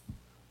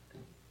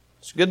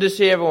It's good to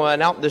see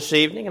everyone out this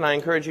evening, and I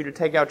encourage you to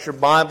take out your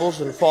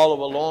Bibles and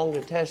follow along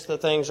to test the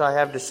things I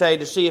have to say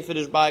to see if it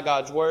is by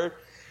God's Word.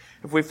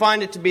 If we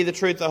find it to be the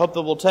truth, I hope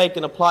that we'll take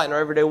and apply it in our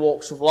everyday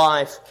walks of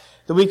life,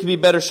 that we can be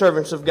better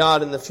servants of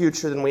God in the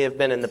future than we have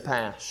been in the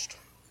past.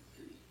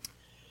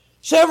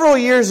 Several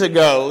years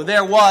ago,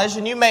 there was,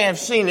 and you may have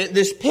seen it,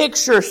 this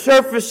picture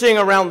surfacing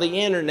around the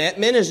internet,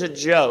 meant as a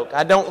joke.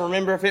 I don't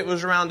remember if it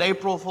was around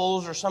April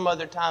Fool's or some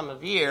other time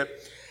of year.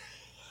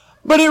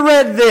 But it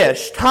read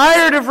this: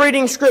 tired of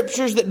reading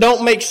scriptures that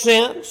don't make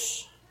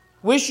sense?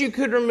 Wish you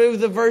could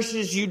remove the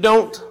verses you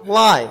don't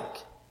like?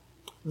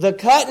 The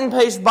cut and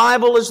paste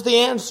Bible is the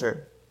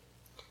answer.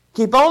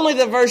 Keep only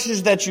the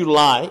verses that you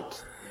like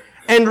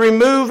and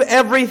remove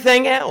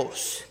everything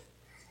else.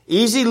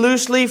 Easy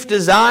loose leaf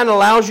design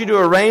allows you to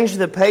arrange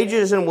the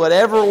pages in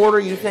whatever order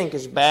you think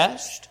is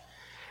best,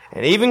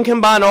 and even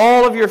combine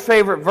all of your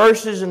favorite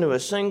verses into a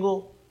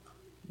single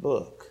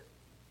book.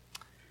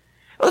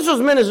 This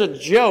was meant as a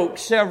joke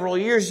several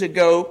years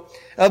ago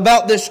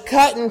about this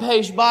cut and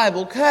paste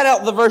Bible. Cut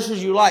out the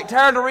verses you like.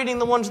 Tired of reading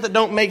the ones that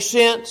don't make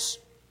sense?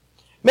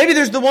 Maybe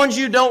there's the ones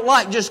you don't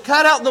like. Just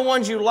cut out the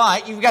ones you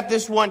like. You've got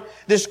this one,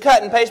 this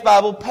cut and paste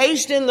Bible.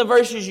 Paste in the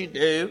verses you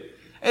do.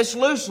 It's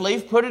loose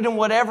leaf. Put it in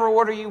whatever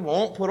order you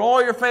want. Put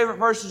all your favorite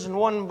verses in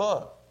one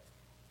book.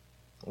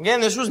 Again,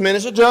 this was meant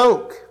as a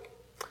joke.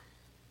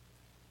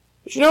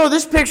 But you know,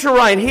 this picture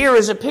right here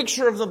is a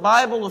picture of the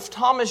Bible of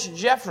Thomas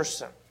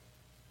Jefferson,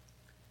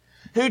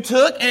 who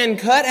took and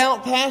cut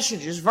out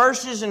passages,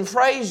 verses, and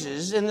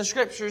phrases in the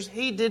Scriptures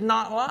he did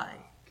not like.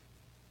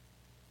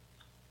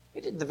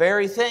 He did the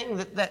very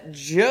thing that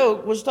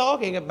joke was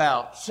talking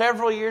about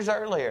several years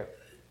earlier.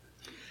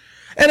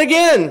 And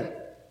again,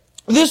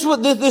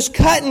 this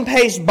cut and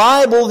paste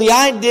Bible, the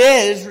idea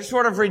is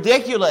sort of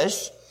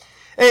ridiculous.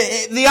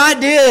 The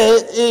idea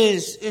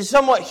is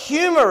somewhat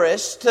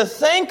humorous to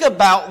think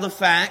about the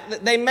fact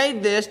that they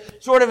made this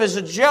sort of as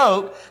a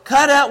joke.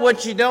 Cut out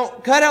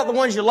the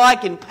ones you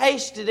like and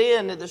paste it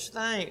into this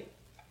thing.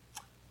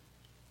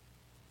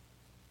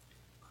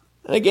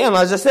 And again,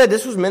 as I said,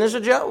 this was meant as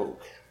a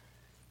joke.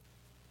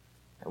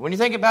 And when you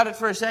think about it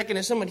for a second,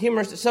 it's somewhat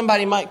humorous that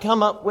somebody might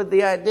come up with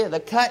the idea,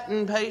 the cut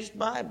and paste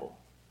Bible.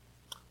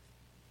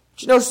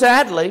 But you know,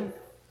 sadly,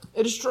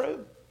 it is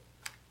true.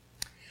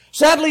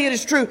 Sadly, it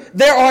is true.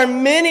 There are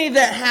many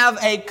that have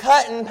a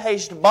cut and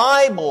paste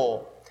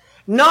Bible.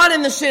 Not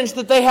in the sense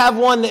that they have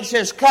one that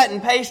says cut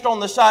and paste on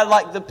the side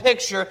like the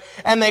picture,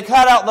 and they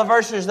cut out the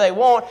verses they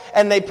want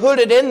and they put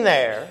it in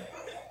there.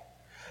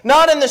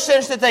 Not in the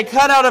sense that they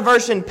cut out a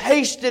verse and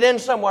paste it in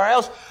somewhere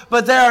else,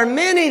 but there are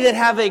many that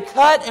have a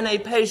cut and a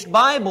paste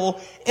Bible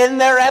in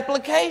their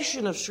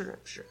application of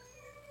Scripture.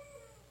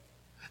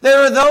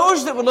 There are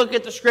those that will look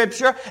at the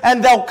Scripture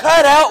and they'll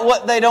cut out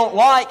what they don't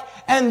like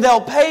and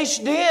they'll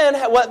paste in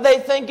what they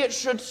think it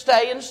should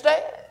stay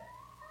instead.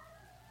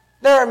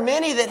 There are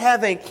many that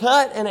have a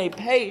cut and a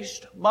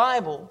paste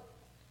Bible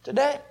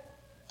today.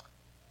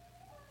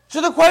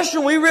 So the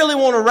question we really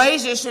want to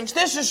raise is, since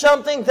this is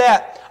something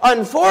that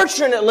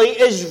unfortunately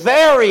is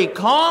very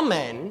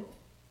common,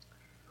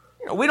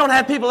 we don't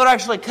have people that are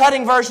actually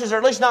cutting verses, or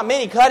at least not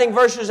many, cutting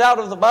verses out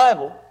of the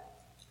Bible.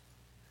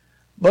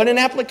 But in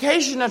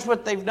application, that's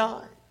what they've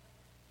done.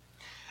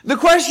 The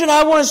question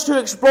I want us to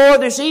explore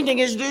this evening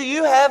is, do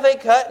you have a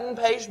cut and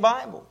paste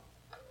Bible?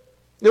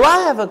 Do I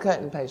have a cut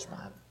and paste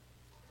Bible?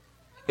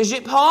 Is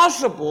it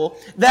possible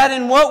that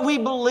in what we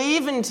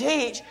believe and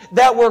teach,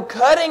 that we're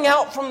cutting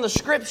out from the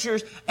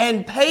Scriptures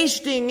and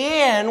pasting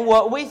in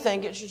what we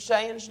think it should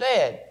say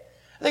instead?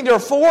 I think there are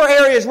 4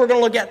 areas we're going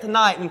to look at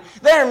tonight, and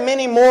there are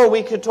many more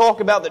we could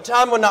talk about. The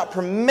time would not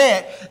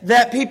permit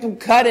that people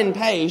cut and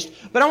paste,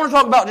 but I want to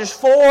talk about just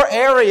 4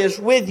 areas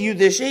with you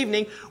this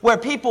evening where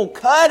people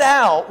cut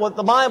out what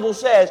the Bible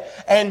says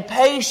and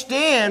paste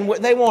in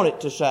what they want it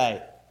to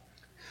say.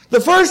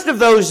 The first of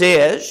those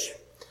is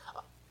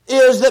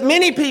that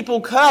many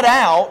people cut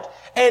out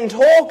and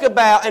talk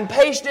about and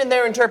paste in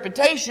their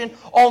interpretation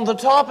on the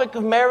topic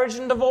of marriage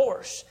and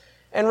divorce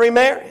and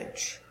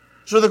remarriage.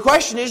 So the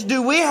question is,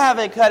 do we have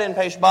a cut and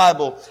paste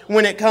Bible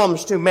when it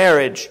comes to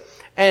marriage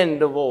and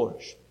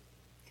divorce?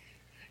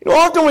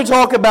 Often we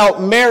talk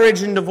about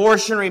marriage and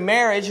divorce and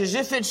remarriage as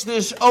if it's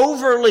this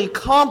overly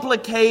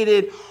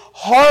complicated,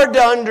 hard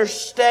to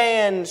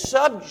understand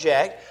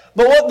subject.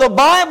 But what the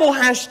Bible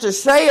has to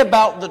say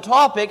about the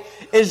topic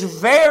is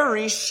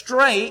very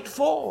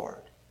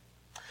straightforward.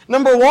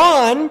 Number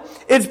 1,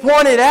 it's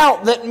pointed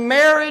out that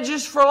marriage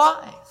is for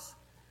life.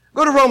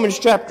 Go to Romans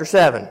chapter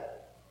 7.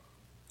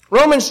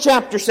 Romans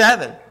chapter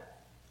 7.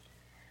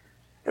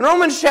 In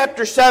Romans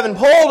chapter 7,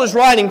 Paul is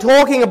writing,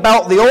 talking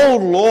about the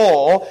old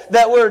law,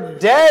 that we're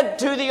dead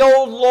to the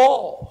old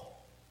law.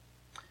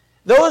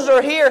 Those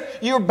are here,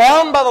 you're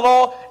bound by the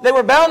law. They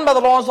were bound by the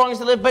law as long as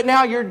they lived, but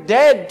now you're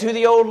dead to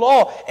the old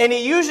law. And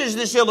he uses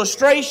this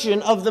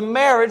illustration of the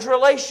marriage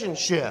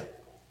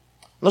relationship.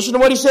 Listen to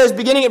what he says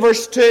beginning at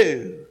verse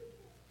 2.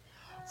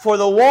 For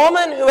the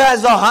woman who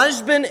has a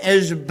husband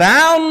is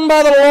bound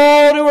by the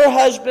law to her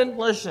husband,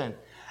 listen,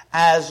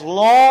 as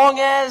long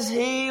as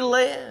he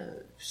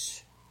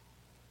lives.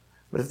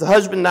 But if the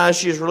husband dies,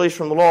 she is released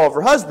from the law of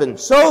her husband.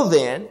 So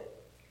then,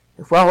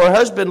 if while her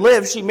husband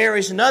lives, she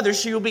marries another,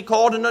 she will be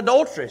called an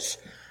adulteress.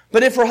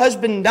 But if her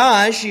husband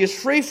dies, she is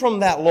free from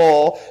that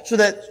law, so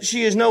that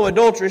she is no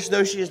adulteress,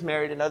 though she has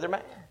married another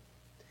man.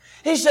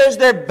 He says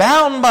they're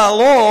bound by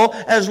law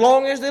as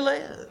long as they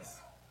live.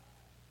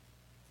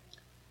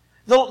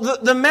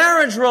 The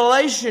marriage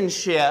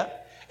relationship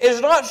is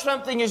not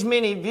something as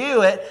many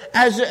view it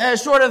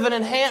as sort of an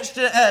enhanced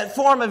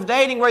form of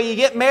dating where you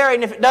get married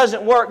and if it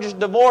doesn't work, just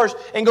divorce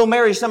and go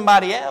marry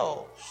somebody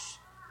else.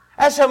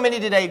 That's how many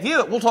today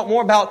view it. We'll talk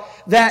more about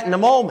that in a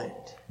moment.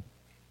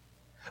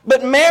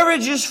 But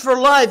marriage is for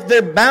life.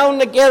 They're bound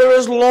together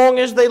as long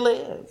as they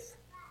live.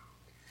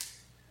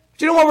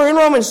 But you know what? We're in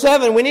Romans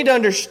 7. We need to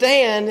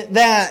understand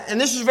that, and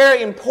this is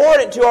very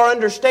important to our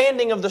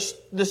understanding of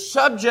the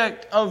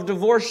subject of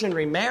divorce and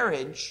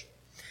remarriage,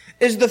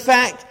 is the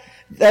fact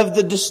of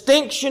the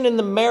distinction in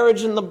the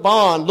marriage and the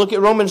bond. Look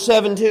at Romans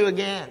 7:2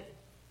 again.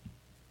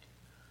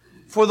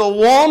 For the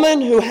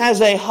woman who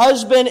has a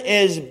husband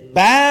is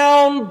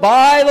bound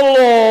by the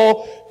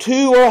law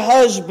to her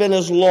husband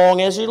as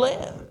long as he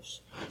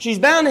lives. She's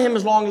bound to him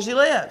as long as he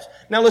lives.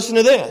 Now listen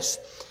to this.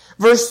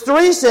 Verse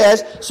 3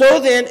 says,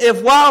 so then,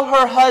 if while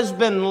her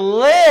husband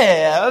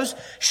lives,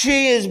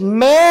 she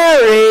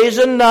marries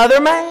another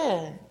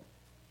man.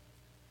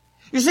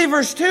 You see,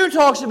 verse 2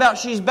 talks about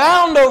she's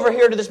bound over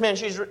here to this man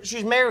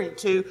she's married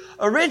to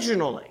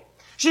originally.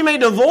 She may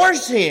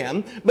divorce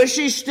him, but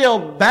she's still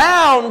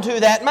bound to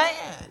that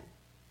man.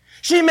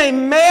 She may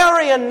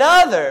marry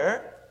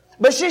another,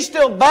 but she's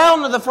still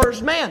bound to the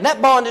first man.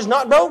 That bond is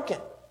not broken.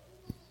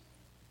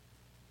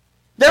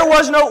 There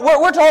was no,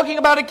 we're talking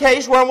about a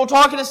case where we'll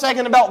talk in a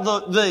second about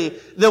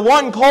the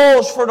one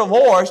cause for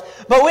divorce,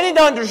 but we need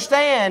to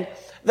understand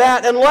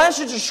that unless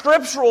it's a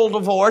scriptural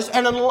divorce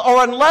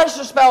or unless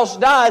the spouse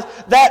dies,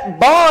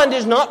 that bond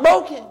is not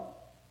broken.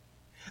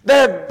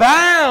 They're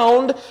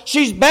bound,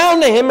 she's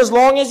bound to him as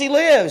long as he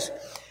lives.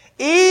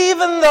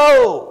 Even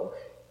though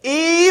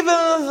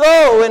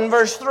in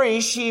verse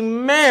 3 she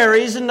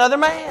marries another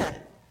man.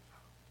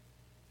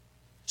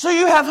 So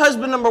you have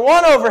husband number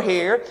one over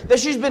here that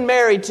she's been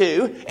married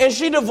to, and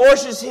she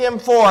divorces him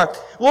for,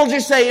 we'll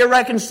just say,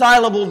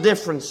 irreconcilable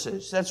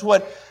differences. That's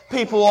what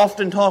people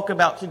often talk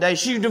about today.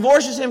 She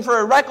divorces him for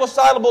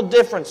irreconcilable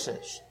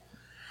differences.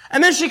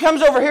 And then she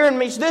comes over here and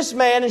meets this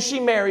man, and she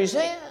marries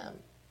him.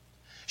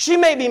 She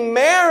may be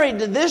married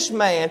to this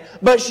man,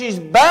 but she's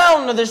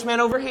bound to this man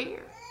over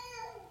here.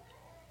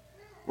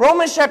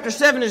 Romans chapter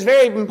 7 is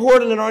very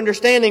important in our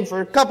understanding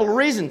for a couple of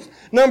reasons.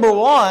 Number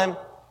one,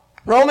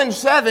 Romans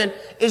 7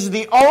 is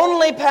the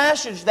only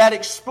passage that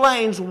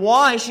explains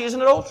why she is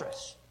an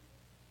adulteress.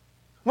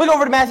 We go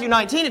over to Matthew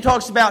 19, it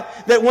talks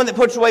about that one that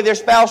puts away their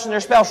spouse and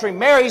their spouse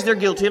remarries, they're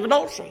guilty of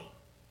adultery.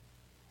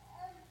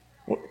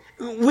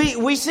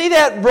 We see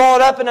that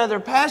brought up in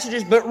other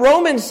passages, but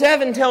Romans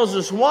 7 tells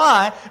us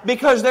why,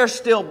 because they're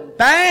still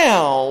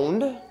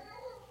bound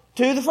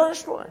to the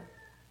first one.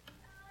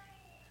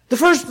 The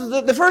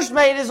first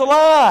mate is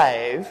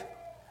alive.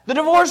 The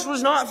divorce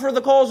was not for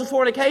the cause of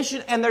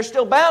fornication, and they're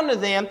still bound to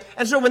them.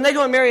 And so when they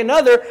go and marry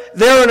another,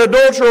 they're an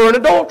adulterer or an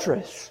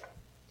adulteress.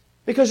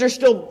 Because they're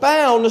still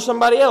bound to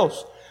somebody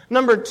else.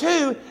 Number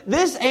two,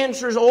 this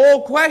answers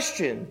all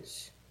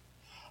questions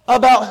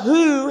about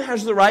who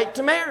has the right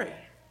to marry.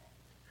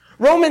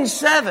 Romans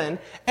 7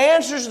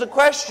 answers the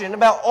question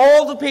about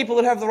all the people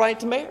that have the right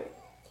to marry.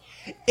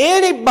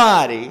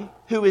 Anybody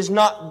who is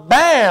not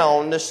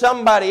bound to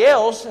somebody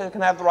else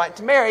can have the right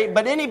to marry,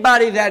 but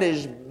anybody that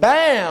is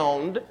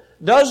bound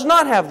does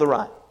not have the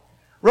right.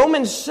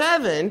 Romans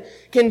 7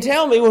 can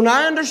tell me, when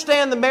I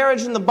understand the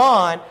marriage and the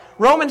bond,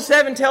 Romans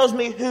 7 tells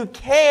me who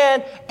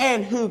can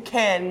and who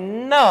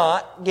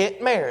cannot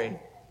get married.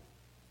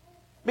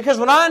 Because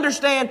when I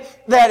understand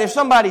that if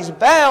somebody's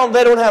bound,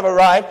 they don't have a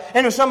right,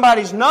 and if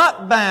somebody's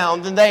not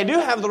bound, then they do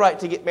have the right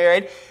to get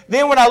married,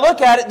 then when I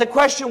look at it, the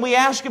question we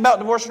ask about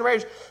divorce and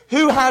marriage,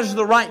 who has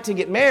the right to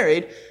get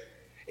married,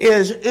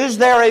 is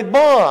there a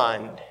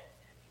bond?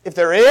 If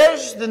there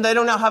is, then they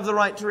do not have the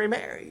right to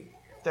remarry.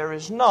 If there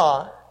is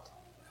not,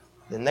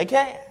 then they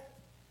can.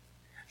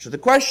 So the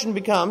question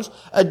becomes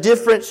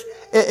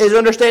is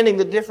understanding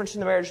the difference in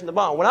the marriage and the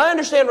bond. When I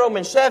understand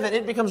Romans 7,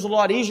 it becomes a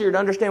lot easier to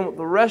understand what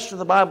the rest of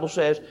the Bible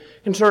says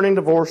concerning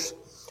divorce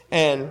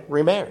and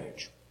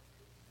remarriage.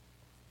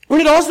 We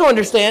need to also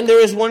understand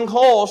there is one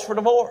cause for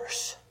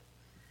divorce.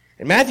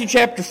 In Matthew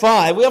chapter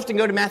 5, we often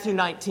go to Matthew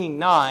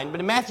 19:9, but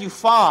in Matthew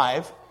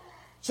 5, it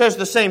says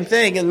the same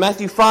thing in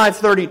Matthew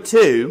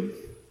 5:32.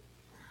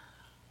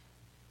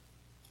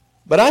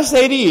 But I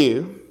say to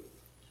you,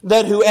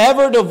 that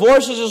whoever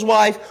divorces his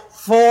wife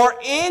for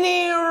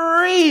any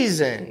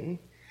reason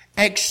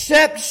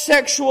except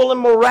sexual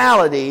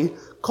immorality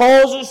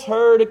causes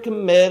her to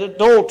commit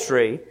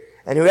adultery.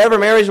 And whoever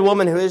marries a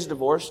woman who is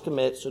divorced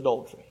commits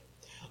adultery.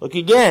 Look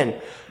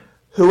again.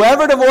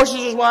 Whoever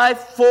divorces his wife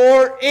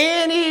for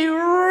any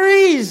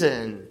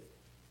reason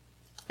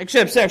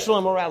except sexual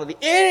immorality,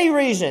 any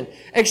reason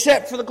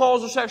except for the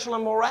cause of sexual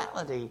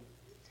immorality,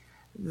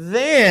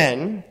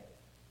 then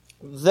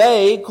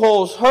they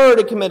cause her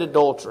to commit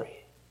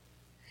adultery.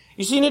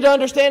 You see, you need to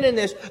understand in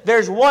this,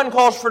 there's one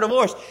cause for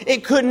divorce.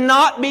 It could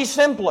not be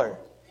simpler.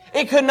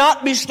 It could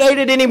not be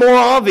stated any more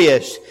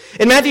obvious.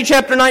 In Matthew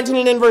chapter 19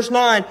 and in verse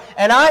 9,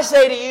 "And I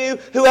say to you,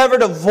 whoever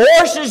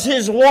divorces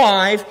his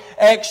wife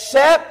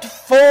except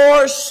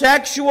for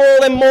sexual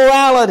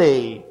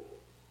immorality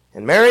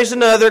and marries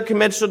another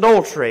commits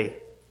adultery.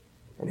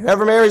 And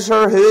whoever marries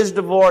her who is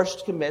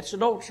divorced commits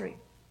adultery."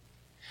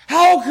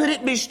 How could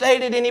it be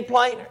stated any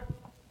plainer?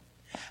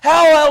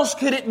 How else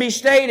could it be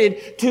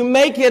stated to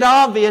make it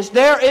obvious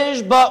there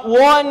is but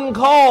one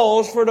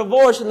cause for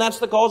divorce, and that's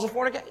the cause of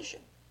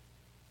fornication?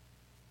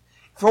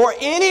 For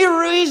any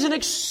reason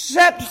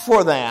except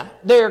for that,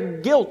 they're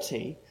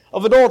guilty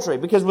of adultery.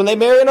 Because when they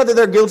marry another,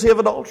 they're guilty of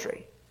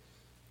adultery.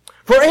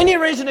 For any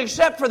reason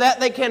except for that,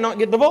 they cannot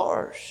get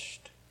divorced.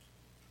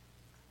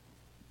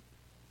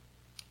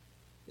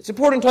 It's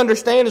important to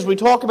understand as we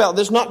talk about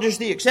this, not just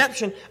the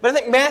exception, but I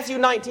think Matthew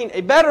 19,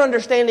 a better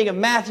understanding of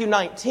Matthew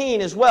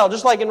 19 as well,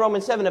 just like in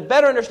Romans 7, a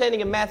better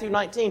understanding of Matthew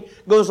 19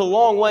 goes a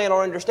long way in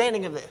our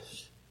understanding of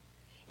this.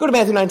 Go to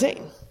Matthew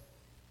 19.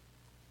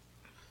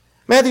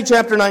 Matthew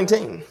chapter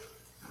 19.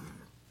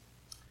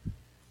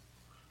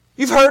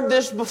 You've heard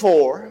this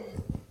before,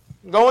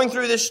 going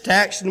through this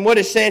text and what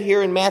is said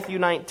here in Matthew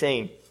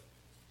 19.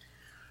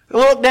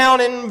 Look down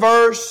in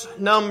verse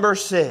number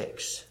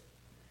 6.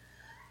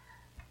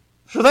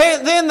 So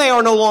then they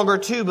are no longer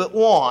two but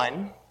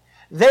one.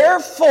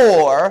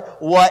 Therefore,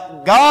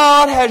 what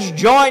God has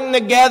joined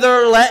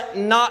together, let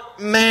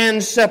not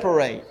man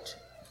separate.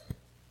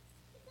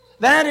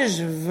 That is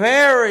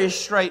very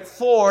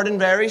straightforward and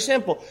very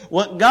simple.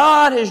 What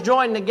God has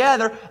joined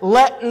together,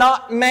 let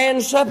not man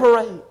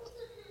separate.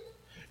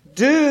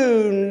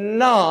 Do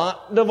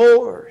not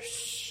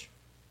divorce.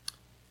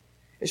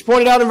 It's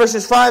pointed out in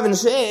verses 5 and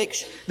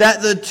 6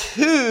 that the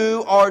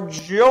two are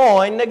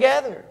joined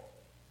together.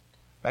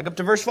 Back up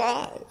to verse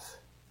 5.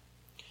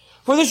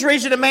 For this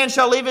reason a man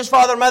shall leave his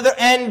father and mother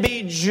and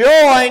be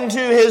joined to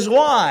his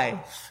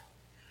wife,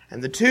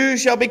 and the two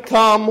shall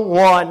become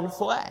one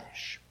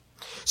flesh.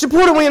 It's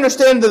important we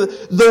understand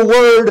the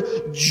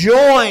word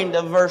joined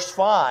of verse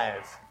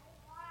 5.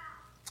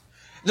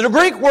 The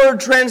Greek word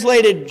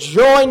translated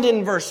joined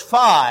in verse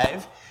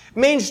 5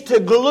 means to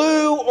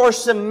glue or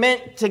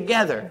cement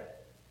together.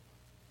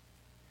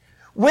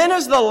 When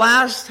is the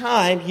last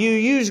time you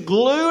use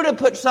glue to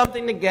put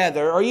something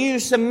together, or you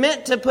use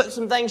cement to put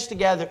some things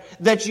together,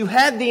 that you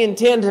had the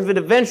intent of it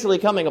eventually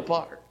coming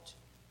apart?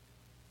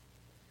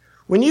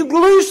 When you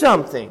glue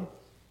something,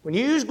 when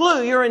you use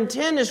glue, your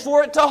intent is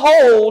for it to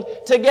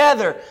hold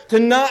together, to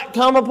not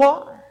come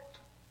apart.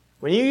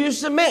 When you use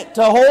cement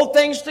to hold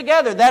things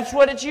together, that's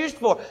what it's used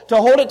for, to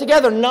hold it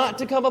together, not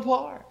to come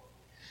apart.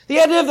 The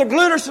idea of the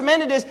glued or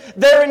cemented is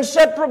they're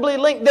inseparably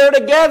linked. They're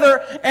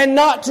together and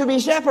not to be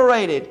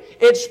separated.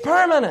 It's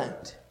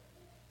permanent.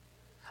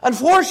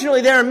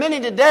 Unfortunately, there are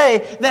many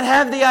today that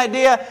have the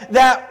idea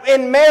that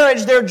in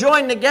marriage they're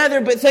joined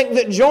together, but think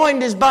that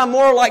joined is by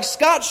more like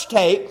Scotch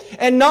tape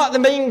and not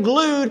them being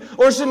glued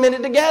or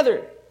cemented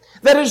together.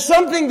 That is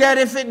something that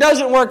if it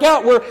doesn't work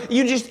out, where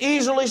you just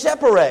easily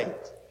separate.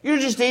 You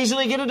just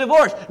easily get a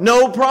divorce.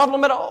 No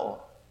problem at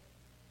all.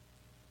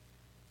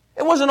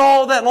 It wasn't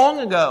all that long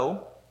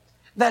ago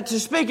that to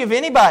speak of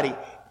anybody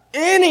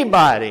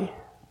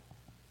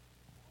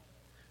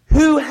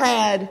who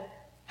had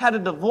a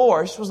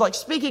divorce was like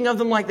speaking of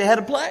them like they had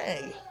a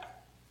plague.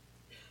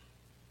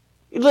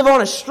 You live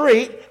on a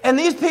street, and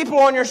these people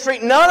on your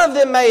street, none of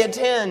them may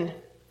attend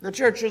the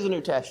Church of the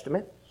New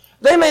Testament.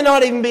 They may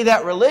not even be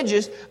that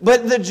religious,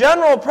 but the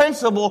general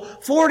principle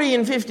 40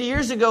 and 50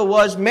 years ago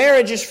was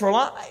marriage is for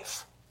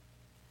life.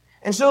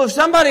 And so if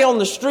somebody on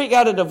the street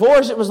got a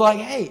divorce, it was like,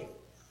 hey,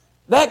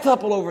 that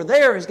couple over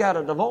there has got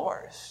a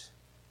divorce.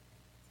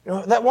 You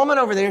know, that woman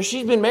over there,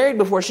 she's been married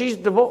before, she's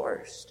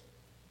divorced.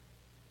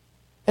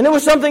 And it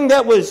was something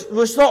that was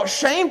thought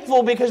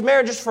shameful because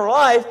marriage is for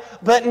life.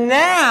 But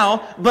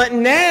now,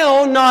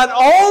 not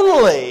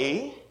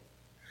only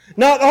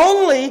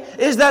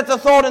is that the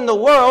thought in the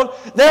world,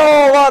 there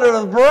are a lot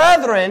of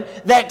brethren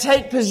that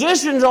take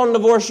positions on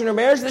divorce and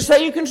marriage that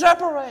say you can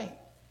separate.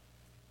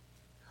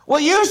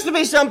 What used to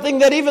be something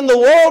that even the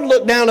world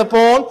looked down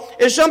upon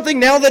is something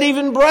now that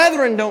even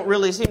brethren don't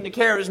really seem to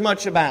care as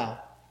much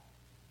about.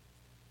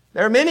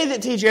 There are many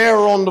that teach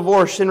error on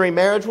divorce and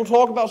remarriage. We'll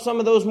talk about some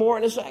of those more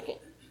in a second.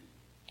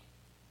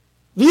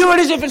 View it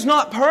as if it's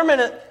not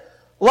permanent,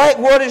 like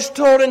what is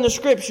taught in the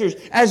Scriptures,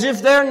 as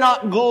if they're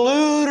not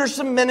glued or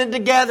cemented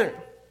together.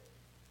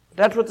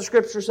 That's what the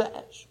Scripture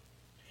says.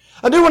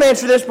 I do want to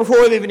answer this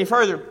before we move any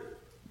further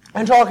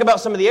and talk about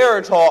some of the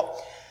error taught.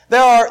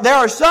 There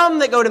are some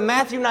that go to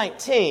Matthew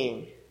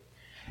 19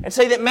 and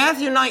say that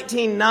Matthew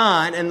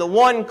 19:9 and the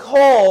one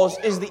cause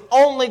is the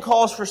only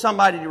cause for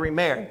somebody to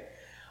remarry.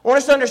 I want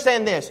us to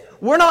understand this.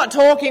 We're not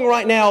talking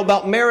right now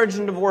about marriage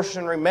and divorce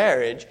and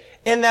remarriage,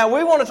 in that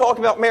we want to talk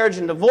about marriage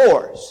and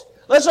divorce.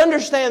 Let's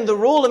understand the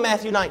rule of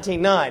Matthew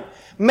 19:9.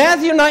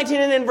 Matthew 19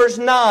 and in verse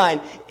 9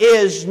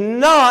 is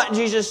not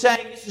Jesus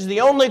saying this is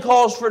the only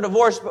cause for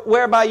divorce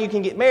whereby you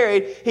can get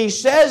married. He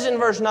says in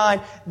verse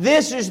 9,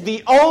 this is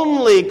the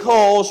only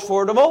cause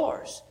for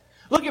divorce.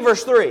 Look at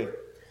verse 3.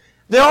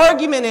 The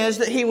argument is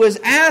that he was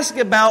asked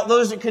about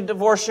those that could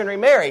divorce and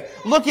remarry.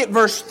 Look at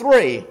verse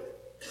 3.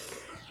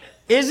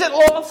 Is it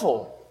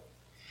lawful?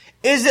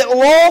 Is it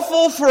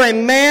lawful for a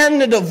man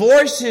to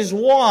divorce his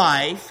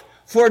wife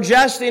for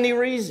just any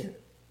reason?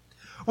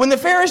 When the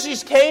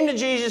Pharisees came to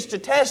Jesus to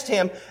test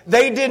Him,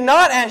 they did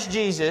not ask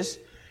Jesus,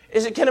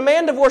 can a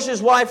man divorce his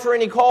wife for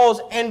any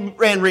cause and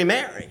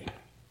remarry?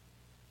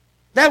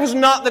 That was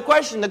not the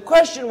question. The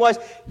question was,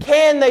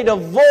 can they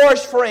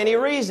divorce for any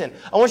reason?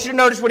 I want you to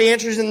notice what he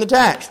answers in the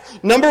text.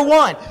 Number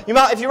one,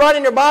 if you write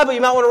in your Bible,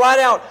 you might want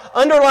to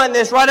underline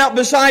this, write out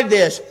beside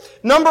this.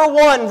 Number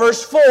 1,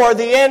 verse 4,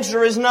 the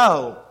answer is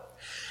no.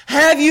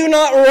 Have you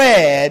not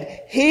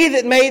read, He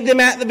that made them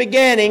at the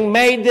beginning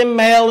made them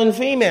male and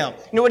female?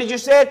 You know what He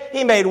just said?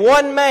 He made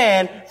one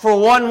man for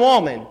one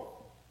woman.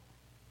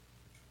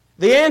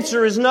 The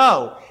answer is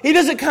no. He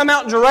doesn't come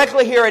out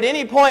directly here at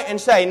any point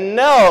and say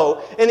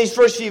no in these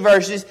first few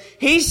verses.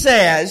 He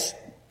says,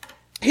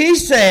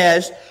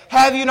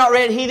 have you not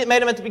read, He that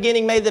made them at the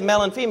beginning made them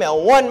male and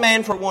female? One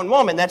man for one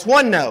woman. That's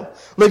one no.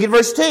 Look at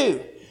verse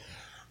 2.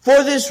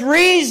 For this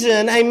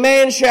reason, a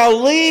man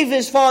shall leave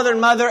his father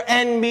and mother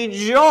and be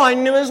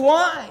joined to his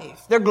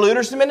wife. They're glued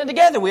or cemented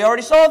together. We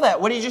already saw that.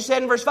 What he just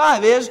said in verse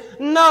 5 is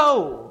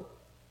no.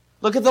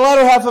 Look at the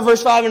latter half of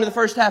verse 5 into the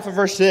first half of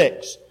verse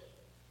 6.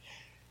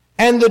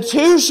 And the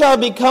two shall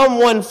become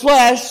one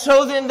flesh,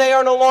 so then they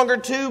are no longer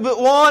two,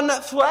 but one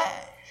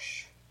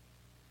flesh.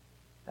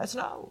 That's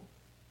no.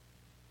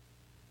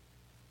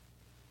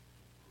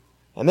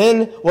 And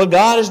then, what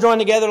God has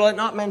joined together, let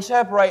not man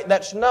separate.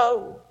 That's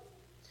no.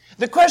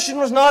 The question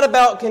was not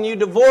about can you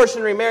divorce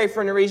and remarry for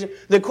any reason.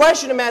 The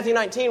question in Matthew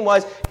 19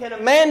 was, can a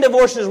man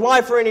divorce his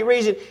wife for any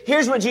reason?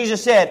 Here's what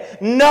Jesus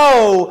said.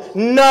 No,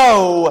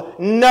 no,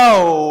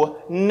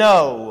 no,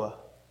 no.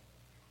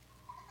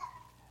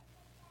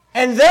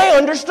 And they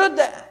understood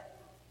that.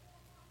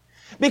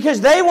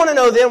 Because they want to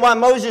know then why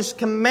Moses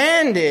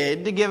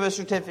commanded to give a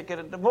certificate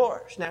of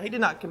divorce. Now, He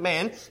did not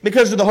command.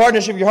 Because of the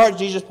hardness of your hearts,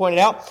 Jesus pointed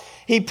out,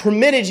 He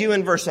permitted you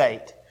in verse 8.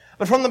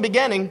 But from the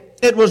beginning,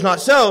 it was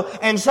not so.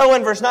 And so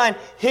in verse 9,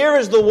 here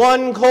is the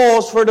one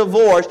cause for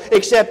divorce,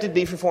 except it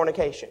be for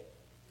fornication.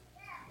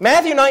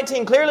 Matthew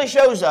 19 clearly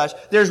shows us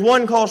there's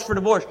one cause for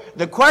divorce.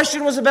 The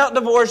question was about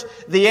divorce.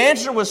 The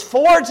answer was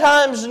 4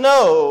 times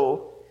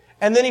no.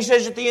 And then He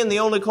says at the end, the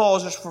only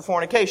cause is for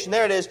fornication.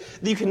 There it is.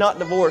 You cannot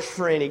divorce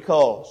for any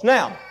cause.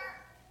 Now,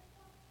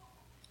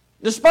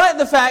 despite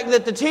the fact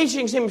that the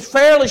teaching seems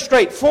fairly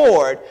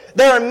straightforward,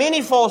 there are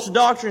many false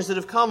doctrines that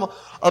have come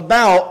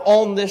about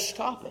on this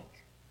topic.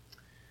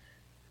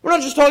 We're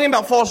not just talking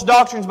about false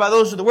doctrines by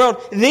those of the world.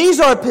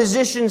 These are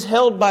positions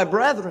held by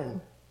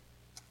brethren.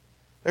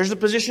 There's the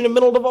position of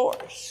mental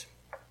divorce.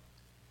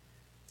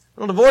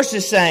 Mental divorce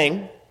is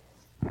saying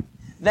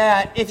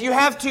that if you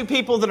have 2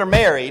 people that are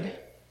married,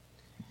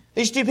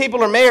 these 2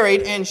 people are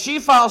married and she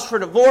files for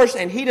divorce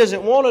and he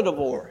doesn't want a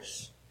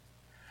divorce.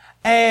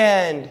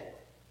 And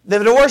the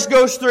divorce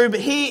goes through, but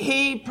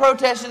he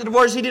protested the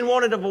divorce, he didn't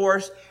want a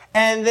divorce,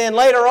 and then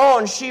later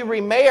on she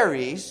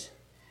remarries,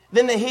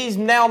 then he's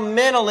now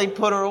mentally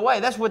put her away.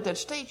 That's what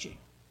that's teaching.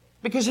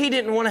 Because he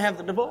didn't want to have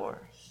the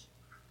divorce.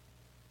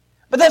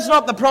 But that's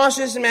not the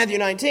process in Matthew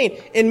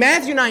 19. In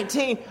Matthew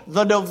 19,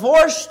 the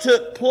divorce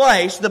took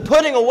place, the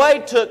putting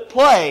away took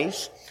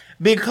place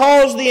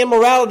because the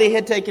immorality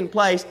had taken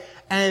place,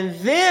 and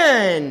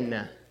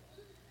then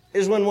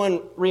is when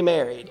one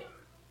remarried.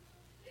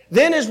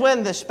 Then is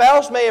when the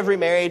spouse may have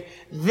remarried.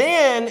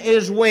 Then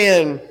is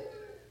when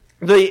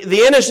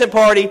the innocent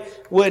party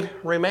would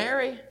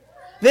remarry.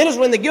 Then is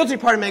when the guilty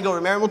party may go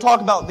remarry. We'll talk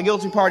about the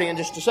guilty party in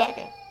just a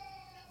second.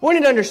 We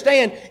need to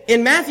understand,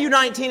 in Matthew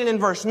 19 and in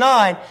verse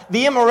 9,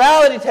 the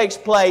immorality takes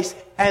place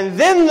and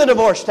then the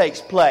divorce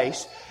takes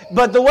place.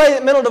 But the way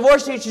that mental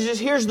divorce teaches is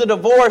here's the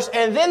divorce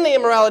and then the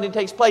immorality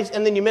takes place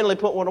and then you mentally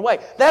put one away.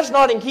 That's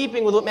not in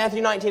keeping with what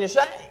Matthew 19 is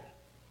saying.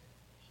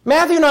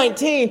 Matthew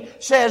 19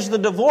 says the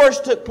divorce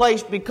took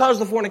place because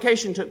the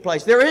fornication took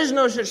place. There is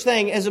no such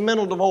thing as a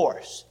mental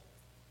divorce.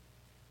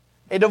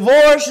 A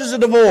divorce is a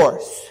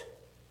divorce.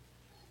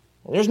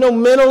 There's no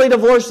mentally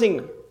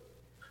divorcing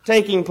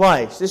taking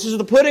place. This is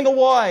the putting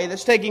away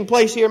that's taking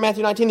place here in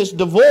Matthew 19. This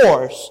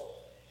divorce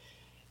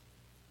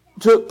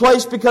took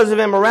place because of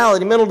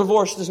immorality. Mental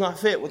divorce does not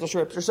fit what the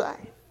Scriptures say.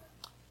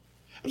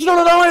 But you know,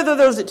 not only are there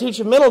those that teach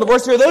a mental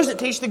divorce, there are those that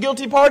teach the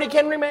guilty party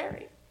can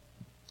remarry.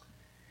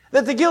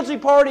 That the guilty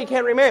party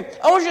can remarry.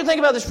 I want you to think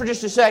about this for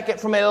just a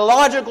second from a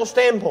logical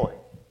standpoint.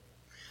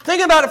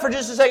 Think about it for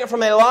just a second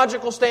from a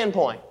logical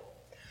standpoint.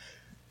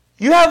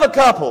 You have a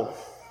couple.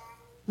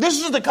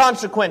 This is the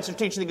consequence of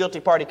teaching the guilty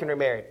party can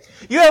remarry.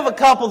 You have a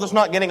couple that's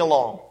not getting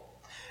along.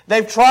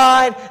 They've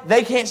tried.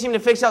 They can't seem to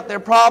fix out their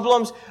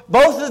problems.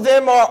 Both of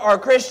them are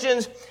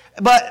Christians,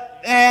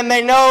 and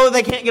they know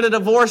they can't get a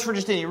divorce for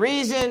just any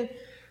reason.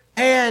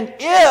 And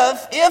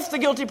if the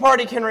guilty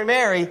party can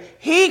remarry,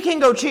 he can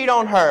go cheat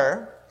on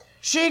her,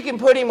 she can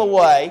put him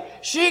away,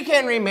 she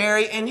can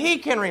remarry, and he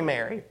can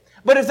remarry.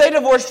 But if they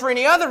divorced for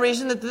any other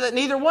reason, that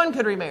neither one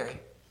could remarry.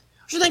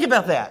 What do you think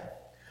about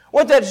that?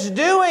 What that's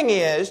doing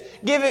is,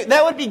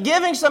 that would be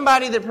giving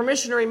somebody the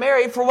permission to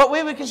remarry for what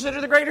we would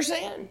consider the greater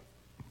sin.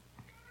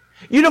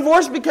 You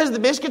divorced because the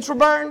biscuits were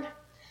burned?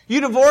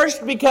 You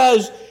divorced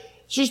because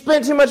she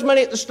spent too much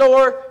money at the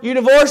store? You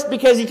divorced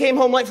because he came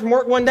home late from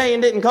work one day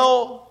and didn't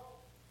call?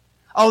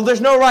 Oh,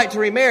 there's no right to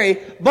remarry,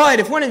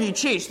 but if one of you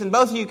cheats, then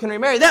both of you can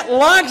remarry. That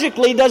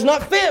logically does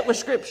not fit with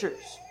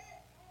Scriptures.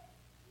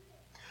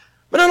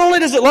 But not only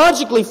does it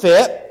logically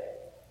fit,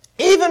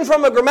 even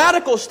from a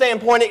grammatical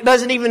standpoint, it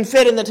doesn't even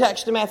fit in the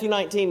text of Matthew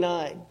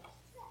 19:9.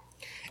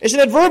 It's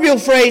an adverbial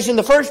phrase in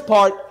the first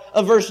part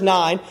of verse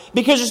 9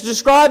 because it's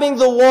describing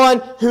the one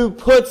who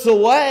puts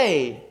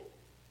away.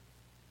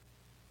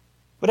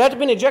 But it had to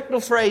be an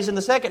adjective phrase in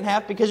the second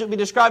half because it would be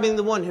describing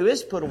the one who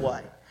is put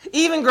away.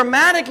 Even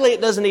grammatically,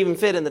 it doesn't even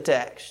fit in the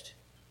text.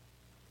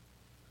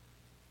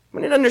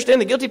 We need to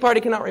understand the guilty party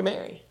cannot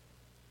remarry.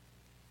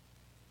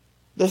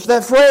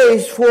 That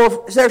phrase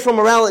for sexual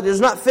morality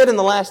does not fit in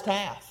the last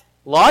half,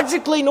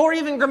 logically nor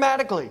even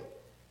grammatically.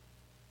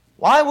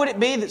 Why would it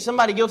be that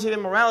somebody guilty of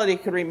immorality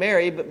could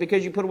remarry, but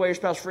because you put away your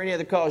spouse for any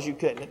other cause, you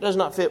couldn't? It does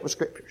not fit with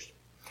Scriptures.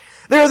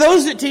 There are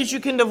those that teach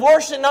you can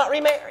divorce and not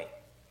remarry.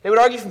 They would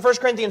argue from 1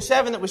 Corinthians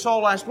 7 that we saw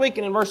last week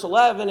and in verse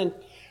 11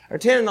 or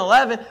 10 and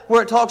 11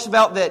 where it talks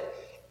about that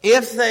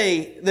if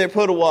they're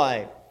put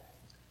away.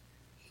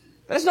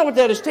 But that's not what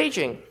that is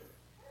teaching.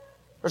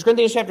 1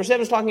 Corinthians chapter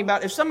 7 is talking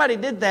about if somebody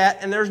did that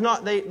and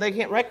they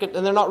can't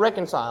and they're not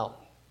reconciled.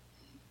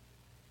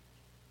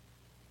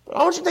 But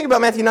I want you to think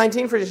about Matthew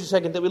 19 for just a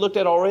second that we looked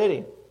at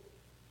already.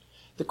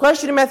 The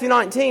question in Matthew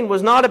 19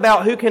 was not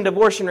about who can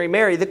divorce and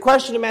remarry. The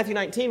question in Matthew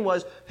 19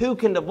 was who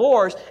can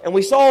divorce, and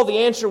we saw the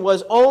answer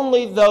was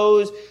only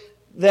those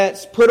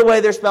that put away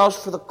their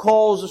spouse for the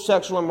cause of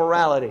sexual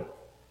immorality.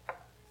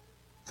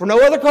 For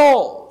no other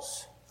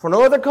cause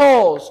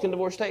can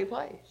divorce take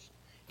place.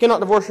 You cannot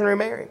divorce and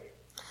remarry.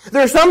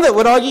 There are some that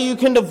would argue you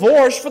can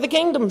divorce for the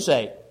kingdom's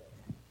sake.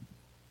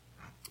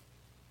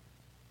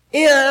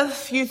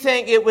 If you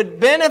think it would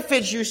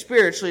benefit you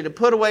spiritually to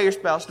put away your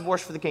spouse,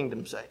 divorce for the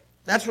kingdom's sake.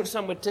 That's what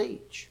some would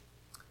teach.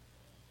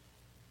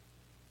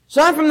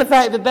 Aside from the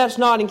fact that that's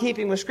not in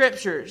keeping with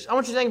Scriptures, I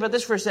want you to think about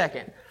this for a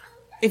second.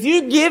 If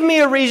you give me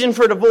a reason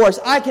for divorce,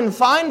 I can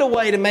find a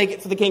way to make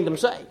it for the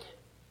kingdom's sake.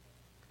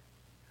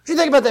 What do you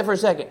think about that for a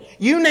second?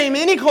 You name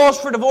any cause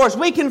for divorce,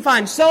 we can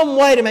find some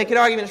way to make an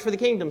argument for the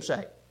kingdom's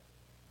sake.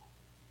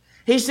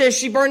 He says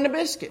she burned the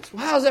biscuits.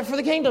 Well, how is that for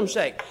the kingdom's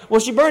sake? Well,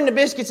 she burned the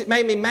biscuits, it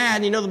made me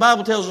mad. You know, the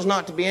Bible tells us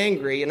not to be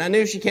angry, and I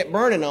knew she kept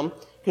burning them,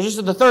 because this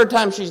is the third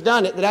time she's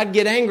done it, that I'd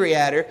get angry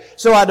at her,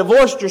 so I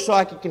divorced her so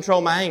I could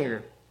control my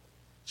anger.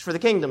 It's for the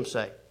kingdom's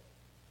sake.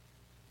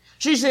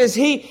 She says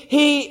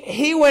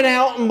he went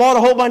out and bought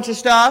a whole bunch of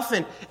stuff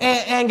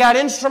and got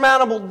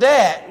insurmountable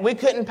debt. We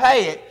couldn't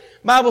pay it.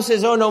 Bible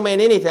says, oh, no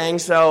man anything,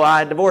 so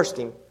I divorced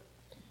him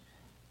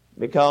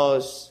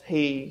because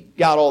he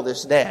got all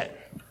this debt.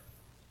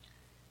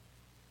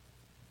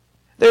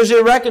 There's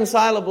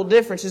irreconcilable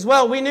differences.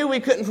 Well, we knew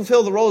we couldn't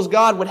fulfill the roles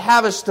God would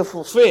have us to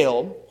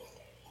fulfill.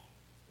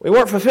 We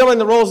weren't fulfilling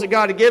the roles that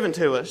God had given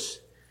to us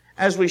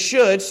as we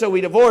should, so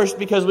we divorced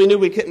because we knew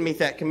we couldn't meet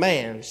that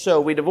command.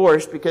 So we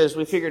divorced because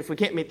we figured if we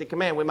can't meet the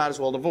command, we might as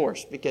well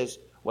divorce because,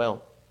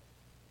 well,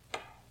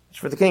 it's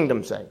for the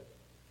kingdom's sake.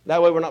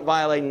 That way we're not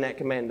violating that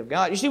command of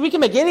God. You see, we can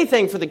make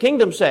anything for the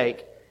kingdom's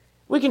sake.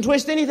 We can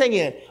twist anything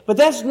in. But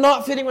that's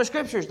not fitting with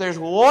Scriptures. There's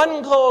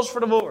one cause for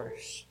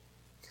divorce.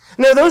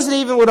 Now, those that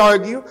even would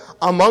argue,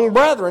 among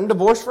brethren,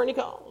 divorce for any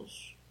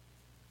cause.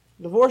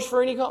 Divorce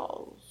for any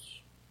cause.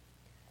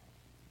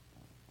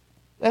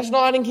 That's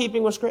not in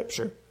keeping with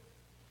Scripture.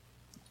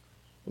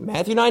 In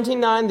Matthew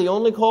 19:9, the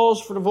only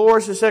cause for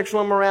divorce is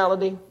sexual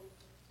immorality.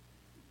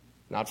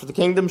 Not for the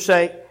kingdom's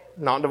sake.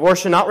 Not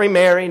divorce and not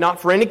remarry.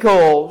 Not for any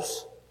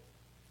cause.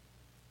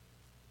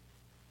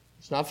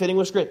 It's not fitting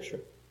with Scripture.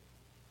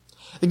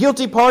 The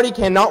guilty party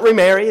cannot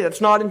remarry.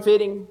 That's not in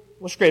fitting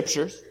with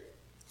Scriptures.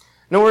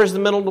 Nor is the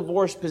mental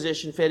divorce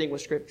position fitting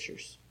with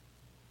Scriptures.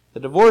 The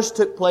divorce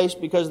took place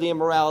because of the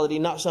immorality,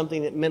 not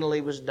something that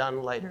mentally was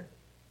done later.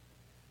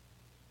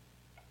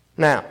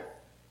 Now,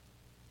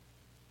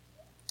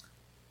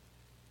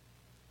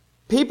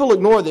 people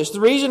ignore this. The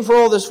reason for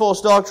all this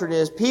false doctrine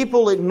is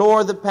people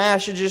ignore the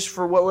passages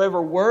for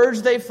whatever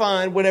words they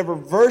find, whatever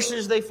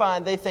verses they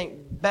find, they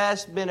think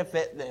best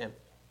benefit them.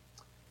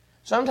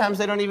 Sometimes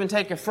they don't even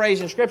take a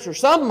phrase in Scripture.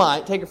 Some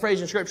might take a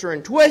phrase in Scripture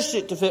and twist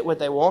it to fit what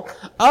they want.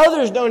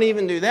 Others don't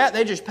even do that.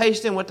 They just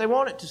paste in what they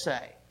want it to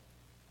say.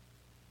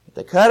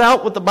 They cut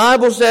out what the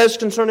Bible says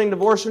concerning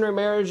divorce and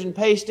remarriage and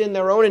paste in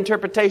their own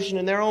interpretation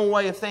and their own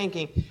way of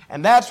thinking.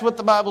 And that's what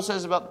the Bible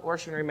says about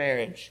divorce and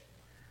remarriage.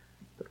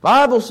 The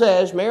Bible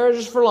says marriage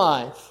is for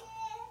life.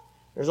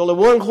 There's only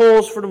one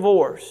cause for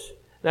divorce.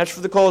 And that's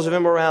for the cause of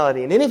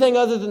immorality. And anything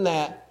other than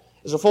that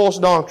is a false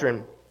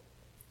doctrine.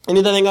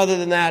 Anything other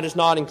than that is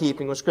not in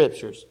keeping with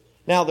Scriptures.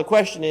 Now the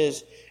question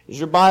is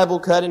your Bible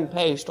cut and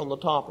paste on the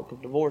topic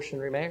of divorce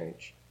and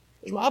remarriage?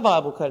 Is my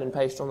Bible cut and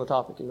paste on the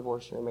topic of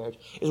divorce and remarriage?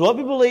 Is what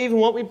we believe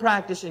and what we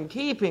practice in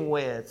keeping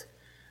with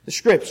the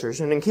Scriptures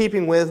and in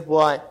keeping with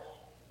what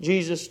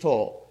Jesus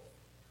taught?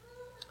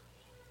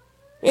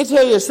 Let me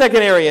tell you a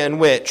second area in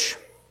which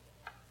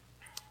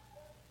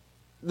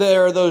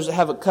there are those that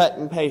have a cut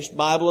and paste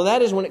Bible, and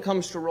that is when it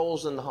comes to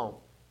roles in the home.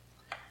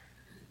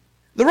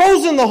 The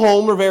roles in the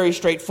home are very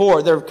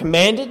straightforward. They're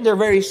commanded, they're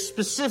very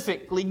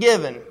specifically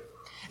given.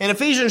 In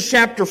Ephesians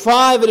chapter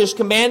 5, it is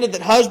commanded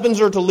that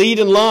husbands are to lead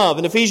in love.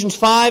 In Ephesians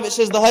 5, it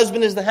says the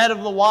husband is the head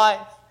of the wife.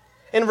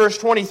 In verse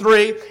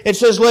 23, it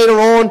says later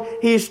on,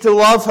 he's to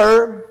love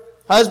her.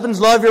 Husbands,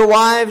 love your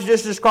wives,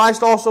 just as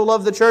Christ also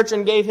loved the church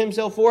and gave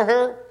himself for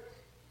her.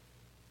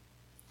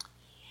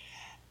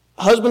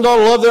 Husbands ought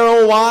to love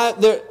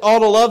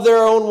their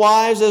own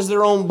wives as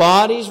their own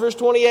bodies. Verse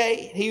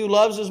 28, he who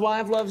loves his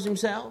wife loves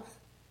himself.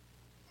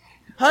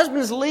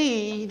 Husbands,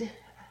 lead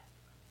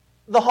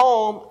the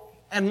home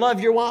and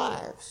love your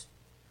wives.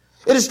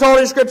 It is taught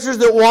in Scriptures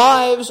that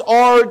wives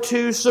are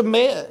to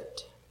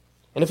submit.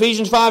 In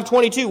Ephesians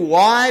 5:22,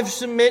 wives,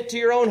 submit to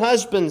your own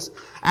husbands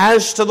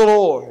as to the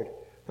Lord.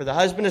 For the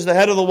husband is the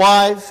head of the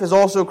wife, as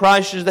also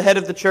Christ is the head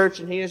of the church,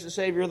 and he is the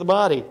Savior of the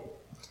body.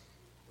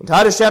 In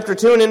Titus chapter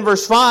 2 and in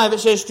verse 5, it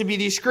says to be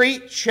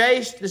discreet,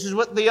 chaste. This is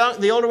what the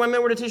older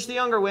women were to teach the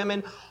younger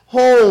women.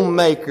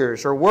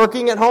 Homemakers, or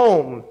working at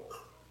home.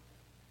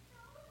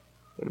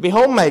 To be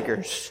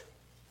homemakers.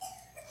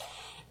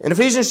 In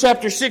Ephesians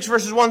chapter 6,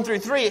 verses 1 through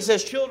 3, it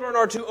says children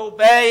are to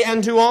obey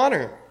and to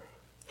honor.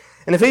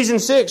 In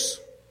Ephesians 6,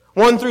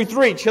 1 through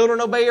 3,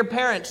 children obey your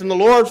parents in the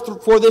Lord,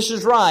 for this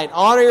is right.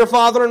 Honor your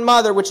father and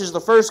mother, which is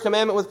the first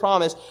commandment with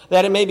promise,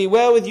 that it may be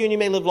well with you and you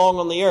may live long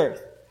on the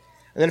earth.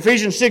 And then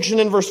Ephesians 6 and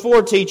in verse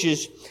 4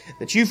 teaches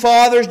that you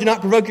fathers do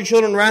not provoke your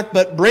children to wrath,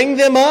 but bring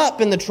them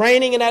up in the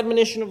training and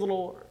admonition of the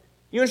Lord.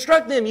 You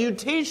instruct them, you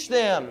teach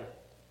them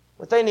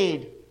what they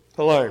need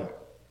to learn.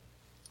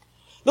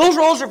 Those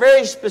roles are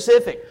very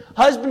specific.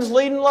 Husbands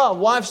lead in love,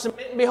 wives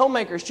submit and be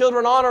homemakers,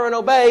 children honor and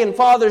obey, and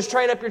fathers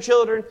train up your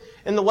children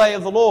in the way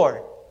of the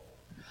Lord.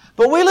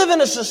 But we live in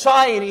a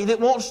society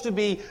that wants to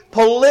be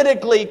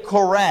politically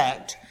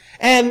correct.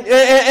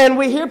 And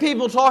we hear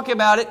people talk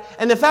about it,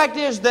 and the fact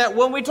is that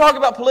when we talk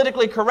about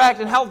politically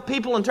correct and how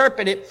people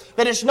interpret it,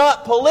 that it's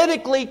not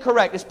politically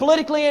correct. It's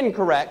politically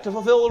incorrect to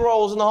fulfill the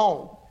roles in the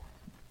home.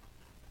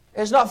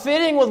 It's not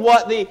fitting with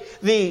what the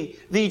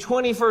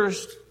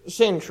 21st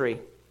century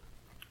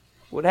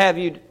would have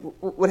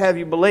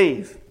you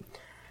believe.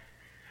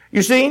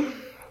 You see,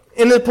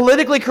 in the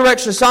politically correct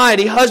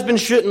society,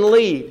 husbands shouldn't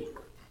lead.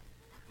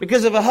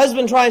 Because if a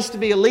husband tries to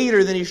be a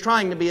leader, then he's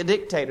trying to be a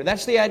dictator.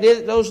 That's the idea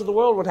that those of the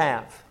world would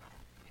have.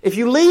 If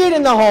you lead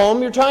in the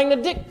home, you're trying to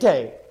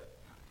dictate.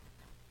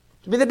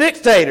 To be the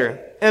dictator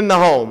in the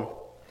home.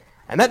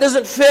 And that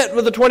doesn't fit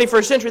with the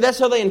 21st century. That's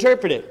how they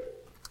interpret it.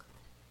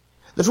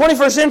 The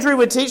 21st century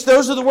would teach,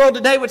 those of the world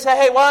today would say,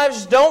 hey,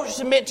 wives, don't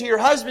submit to your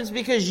husbands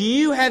because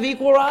you have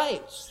equal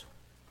rights.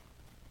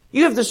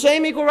 You have the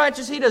same equal rights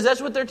as he does.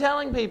 That's what they're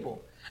telling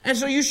people. And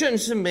so you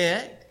shouldn't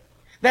submit.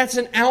 That's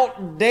an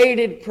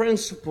outdated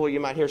principle,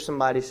 you might hear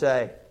somebody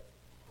say.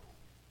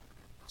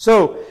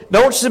 So,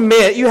 don't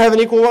submit. You have an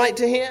equal right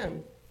to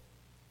him.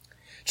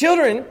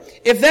 Children,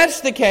 if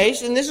that's the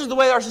case, and this is the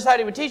way our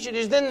society would teach it,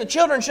 is then the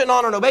children shouldn't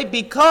honor and obey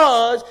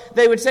because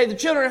they would say the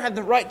children have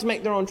the right to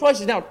make their own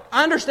choices. Now,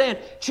 I understand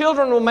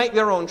children will make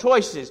their own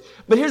choices,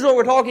 but here's what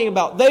we're talking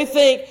about. They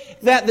think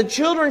that the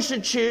children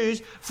should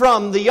choose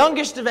from the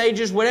youngest of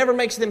ages whatever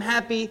makes them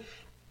happy,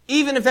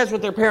 even if that's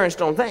what their parents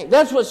don't think.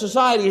 That's what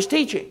society is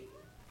teaching.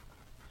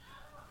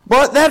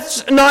 But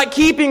that's not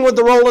keeping with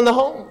the role in the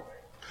home.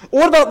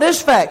 What about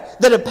this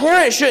fact? That a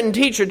parent shouldn't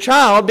teach a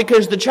child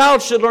because the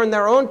child should learn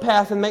their own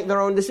path and make their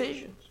own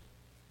decisions.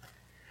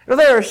 Now,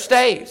 there are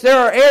states, there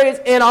are areas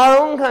in our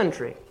own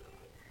country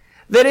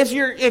that if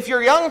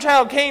your young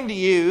child came to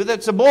you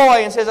that's a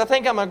boy and says, I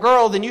think I'm a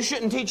girl, then you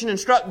shouldn't teach and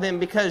instruct them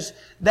because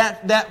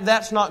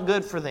that's not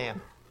good for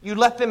them. You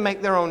let them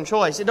make their own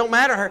choice. It don't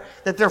matter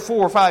that they're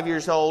 4 or 5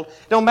 years old.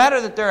 It don't matter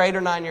that they're 8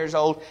 or 9 years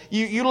old.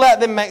 You let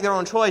them make their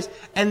own choice.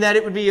 And that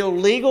it would be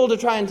illegal to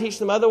try and teach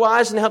them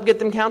otherwise and help get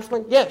them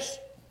counseling? Yes.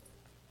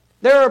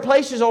 There are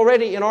places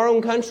already in our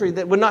own country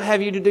that would not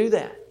have you to do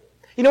that.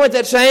 You know what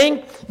that's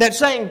saying? That's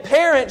saying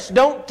parents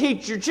don't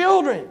teach your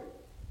children.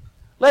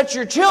 Let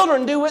your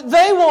children do what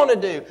they want to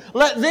do.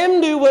 Let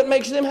them do what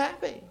makes them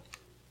happy.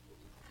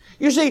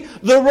 You see,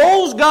 the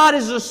roles God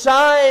has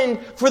assigned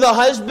for the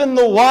husband,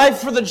 the wife,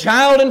 for the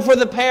child, and for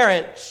the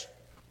parents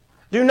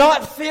do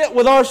not fit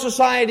with our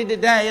society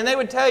today. And they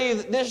would tell you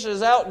that this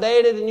is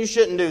outdated and you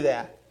shouldn't do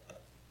that.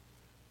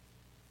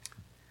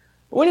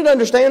 We need to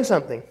understand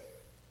something.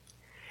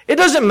 It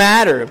doesn't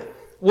matter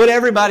what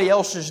everybody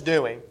else is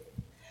doing.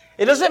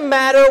 It doesn't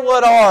matter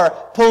what our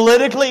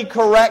politically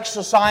correct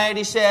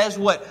society says,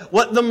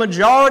 what the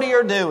majority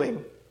are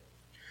doing.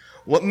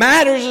 What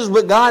matters is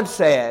what God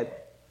said.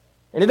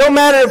 And it don't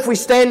matter if we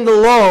stand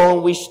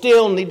alone, we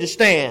still need to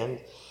stand.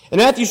 In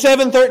Matthew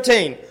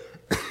 7:13,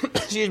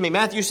 excuse me,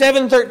 Matthew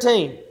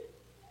 7:13.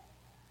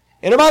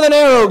 Enter by the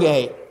narrow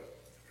gate.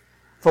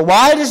 For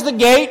wide is the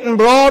gate and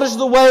broad is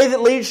the way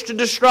that leads to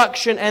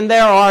destruction, and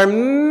there are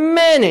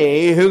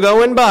many who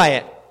go in by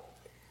it.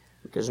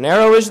 Because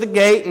narrow is the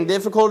gate and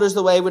difficult is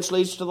the way which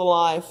leads to the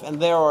life,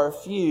 and there are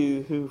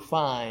few who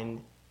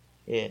find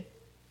it.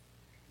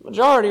 The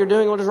majority are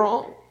doing what is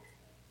wrong.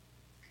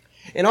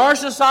 And our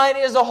society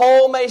as a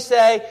whole may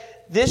say,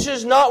 this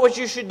is not what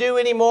you should do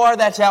anymore,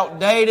 that's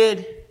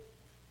outdated.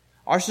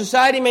 Our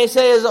society may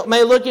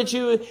look at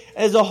you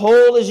as a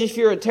whole as if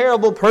you're a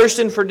terrible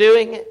person for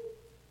doing it.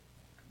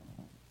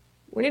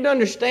 We need to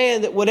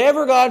understand that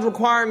whatever God's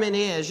requirement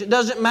is, it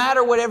doesn't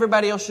matter what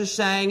everybody else is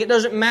saying, it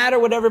doesn't matter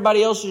what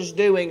everybody else is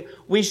doing,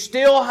 we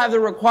still have the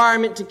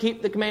requirement to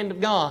keep the command of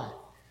God.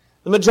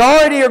 The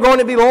majority are going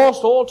to be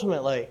lost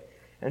ultimately.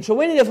 And so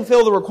we need to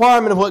fulfill the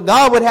requirement of what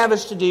God would have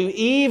us to do,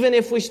 even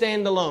if we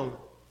stand alone.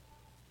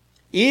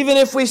 Even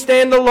if we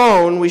stand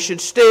alone, we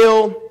should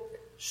still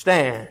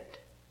stand.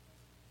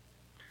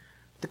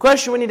 The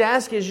question we need to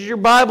ask is your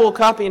Bible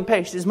copy and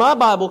paste? Is my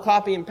Bible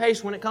copy and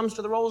paste when it comes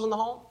to the roles in the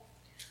home?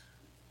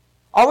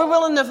 Are we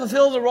willing to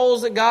fulfill the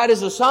roles that God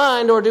has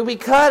assigned, or do we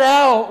cut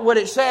out what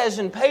it says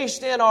and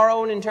paste in our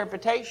own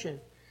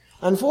interpretation?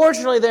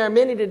 Unfortunately, there are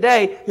many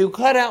today who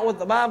cut out what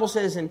the Bible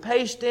says and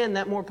paste in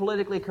that more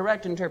politically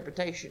correct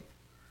interpretation.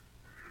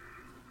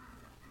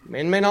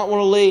 Men may not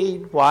want to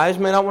lead, wives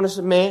may not want to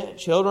submit,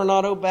 children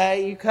not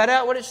obey. You cut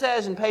out what it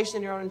says and paste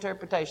in your own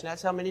interpretation.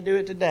 That's how many do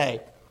it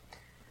today.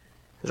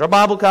 Is our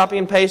Bible copy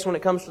and paste when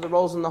it comes to the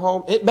roles in the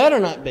home? It better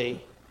not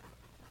be,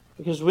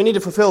 because we need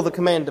to fulfill the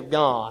command of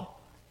God.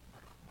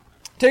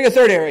 Take a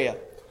third area,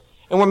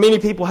 and where many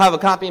people have a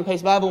copy and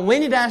paste Bible. We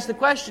need to ask the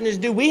question is,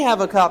 do we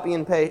have a copy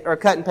and paste, or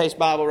cut and paste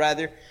Bible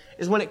rather,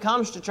 is when it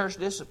comes to church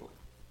discipline.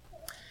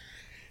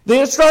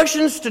 The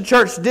instructions to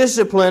church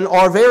discipline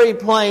are very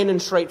plain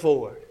and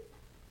straightforward.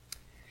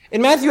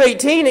 In Matthew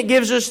 18, it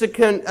gives us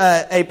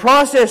a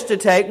process to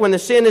take when the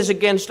sin is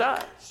against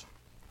us.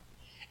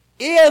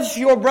 If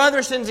your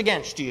brother sins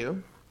against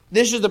you,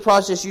 this is the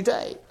process you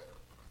take.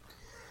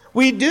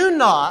 We need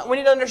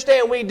to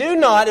understand,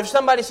 if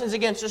somebody sins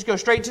against us, go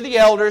straight to the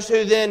elders,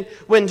 who then,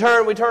 we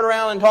turn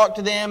around and talk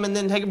to them, and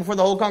then take it before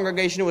the whole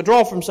congregation to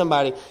withdraw from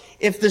somebody.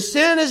 If the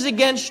sin is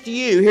against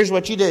you, here's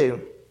what you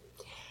do.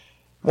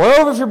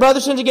 Moreover, if your brother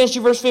sins against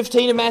you, verse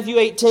 15 of Matthew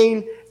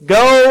 18,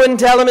 go and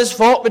tell him his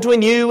fault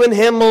between you and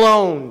him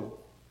alone.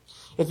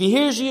 If he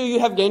hears you, you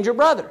have gained your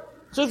brother.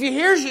 So if he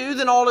hears you,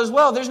 then all is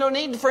well. There's no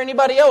need for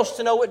anybody else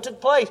to know what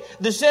took place.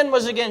 The sin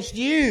was against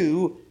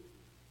you,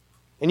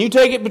 and you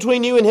take it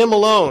between you and him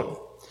alone.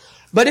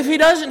 But if he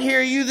doesn't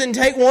hear you, then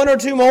take one or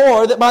two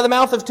more, that by the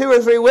mouth of two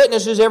or three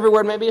witnesses every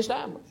word may be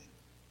established.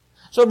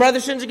 So a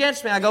brother sins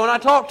against me. I go and I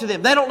talk to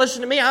them. They don't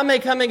listen to me. I may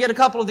come and get a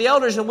couple of the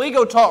elders, and we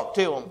go talk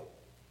to them.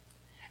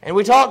 And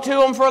we talk to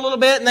them for a little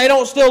bit, and they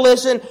don't still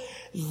listen.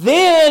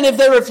 Then, if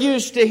they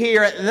refuse to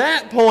hear at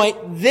that point,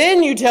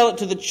 then you tell it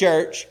to the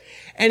church.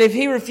 And if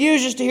he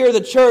refuses to hear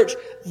the church,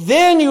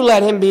 then you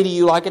let him be to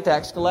you like a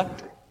tax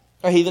collector,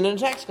 a heathen and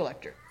a tax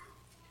collector.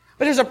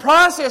 But there's a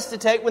process to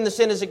take when the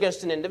sin is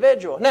against an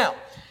individual. Now,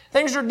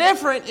 things are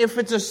different if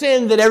it's a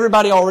sin that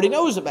everybody already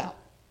knows about.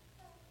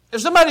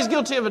 If somebody's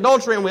guilty of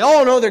adultery and we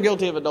all know they're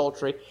guilty of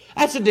adultery,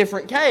 that's a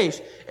different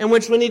case in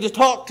which we need to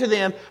talk to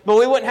them, but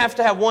we wouldn't have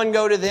to have one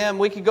go to them.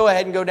 We could go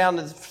ahead and go down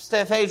to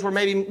the phase where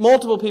maybe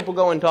multiple people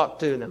go and talk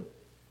to them.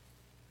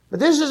 But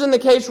this isn't the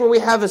case where we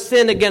have a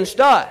sin against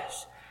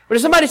us. But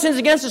if somebody sins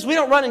against us, we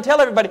don't run and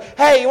tell everybody,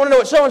 hey, you want to know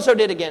what so-and-so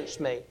did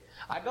against me?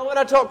 I go and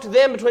I talk to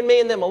them between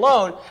me and them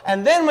alone,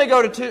 and then we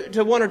go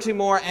to one or two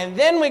more, and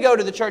then we go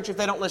to the church if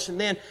they don't listen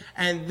then,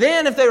 and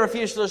then if they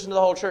refuse to listen to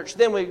the whole church,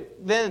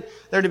 then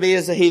they're to be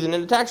as a heathen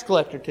and a tax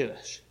collector to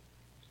us.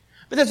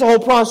 But that's a whole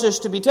process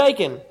to be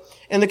taken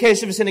in the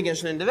case of a sin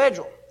against an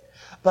individual.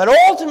 But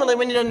ultimately,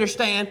 we need to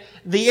understand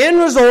the end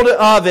result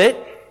of it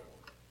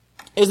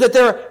is that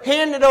they're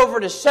handed over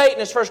to Satan,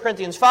 as 1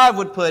 Corinthians 5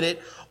 would put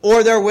it,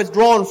 or they're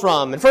withdrawn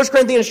from. In 1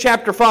 Corinthians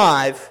chapter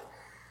 5,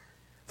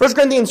 1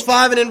 Corinthians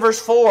 5 and in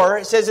verse 4,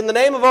 it says, in the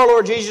name of our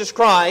Lord Jesus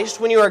Christ,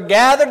 when you are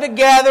gathered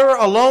together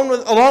along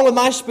with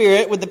my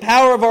Spirit, with the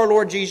power of our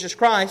Lord Jesus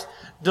Christ,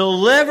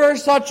 deliver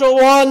such a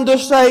one to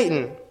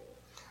Satan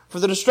for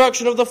the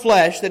destruction of the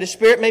flesh, that his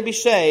spirit may be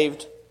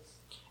saved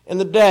in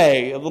the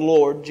day of the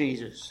Lord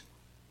Jesus.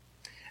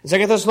 In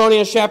 2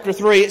 Thessalonians chapter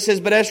 3, it says,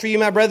 but as for you,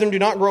 my brethren, do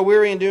not grow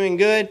weary in doing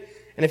good.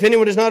 And if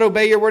anyone does not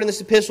obey your word in this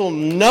epistle,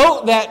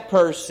 note that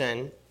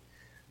person.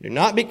 Do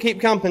not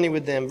keep company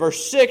with them.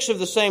 Verse 6 of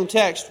the same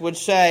text would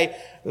say,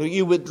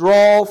 you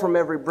withdraw from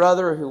every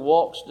brother who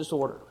walks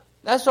disorderly.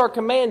 That's our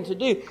command to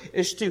do,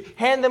 is to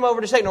hand them over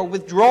to Satan or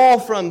withdraw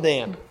from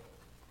them.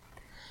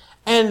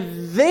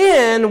 And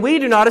then we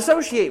do not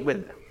associate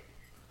with them.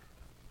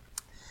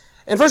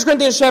 In 1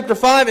 Corinthians chapter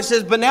 5 it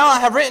says, but now I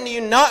have written to you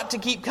not to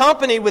keep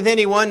company with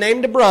anyone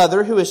named a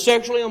brother who is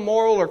sexually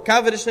immoral or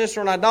covetousness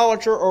or an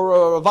idolater or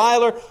a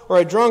reviler or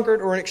a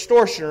drunkard or an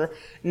extortioner,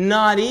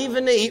 not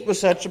even to eat with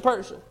such a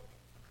person.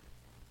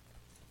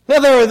 Now,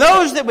 there are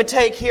those that would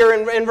take here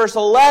in verse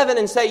 11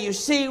 and say, you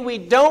see, we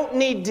don't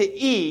need to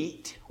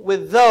eat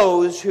with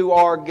those who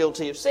are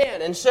guilty of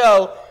sin. And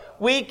so,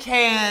 we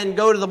can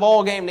go to the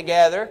ball game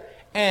together,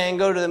 and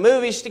go to the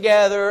movies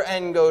together,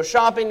 and go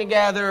shopping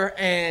together,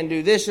 and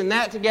do this and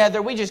that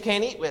together. We just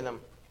can't eat with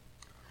them.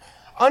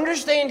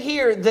 Understand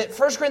here that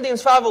 1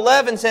 Corinthians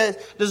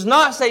 5:11 does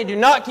not say do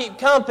not keep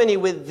company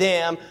with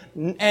them,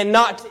 and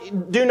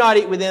do not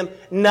eat with them,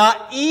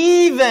 not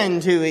even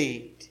to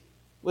eat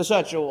with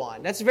such a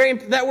one.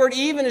 That word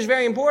even is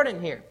very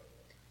important here.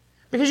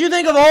 Because you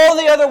think of all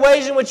the other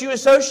ways in which you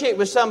associate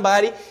with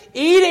somebody,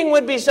 eating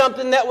would be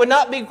something that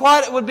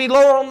would be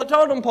lower on the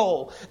totem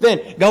pole than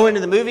going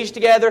to the movies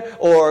together,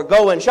 or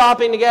going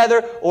shopping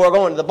together, or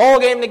going to the ball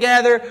game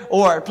together,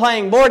 or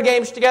playing board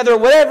games together,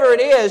 whatever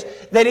it is,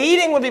 that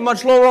eating would be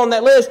much lower on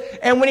that list.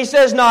 And when he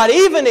says not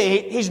even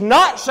eat, he's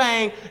not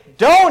saying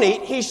don't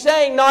eat, he's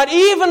saying not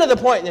even to the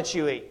point that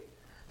you eat.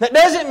 That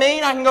doesn't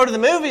mean I can go to the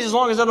movies as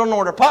long as I don't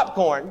order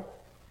popcorn.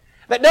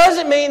 That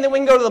doesn't mean that we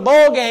can go to the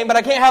ball game, but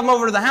I can't have them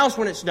over to the house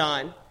when it's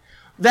done.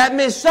 That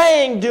is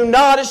saying, do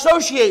not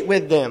associate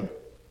with them.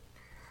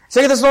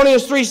 2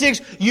 Thessalonians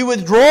 3:6, you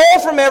withdraw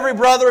from every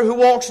brother who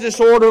walks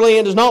disorderly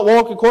and does not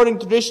walk according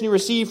to tradition you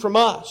received from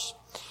us.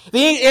 The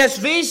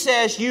ESV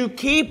says, you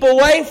keep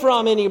away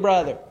from any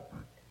brother.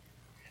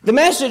 The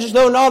Message,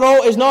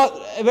 though is not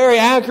a very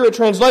accurate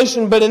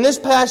translation, but in this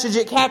passage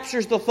it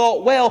captures the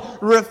thought well,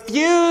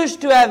 refuse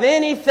to have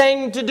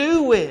anything to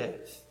do with.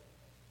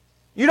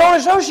 You don't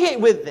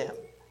associate with them.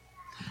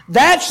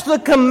 That's the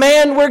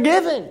command we're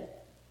given.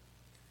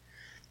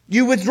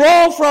 You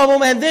withdraw from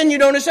them and then you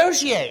don't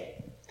associate.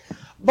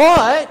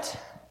 But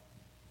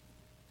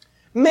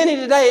many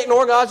today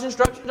ignore God's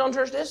instructions on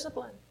church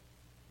discipline.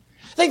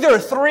 I think there are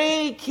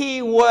 3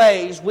 key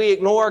ways we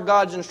ignore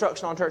God's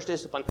instruction on church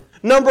discipline.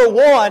 Number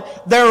 1,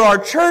 there are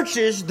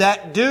churches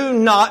that do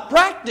not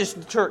practice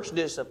church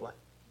discipline.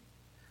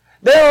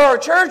 There are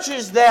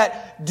churches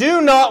that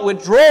do not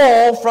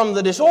withdraw from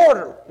the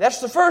disorderly. That's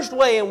the first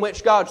way in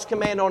which God's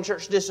command on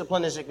church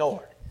discipline is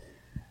ignored.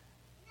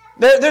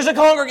 There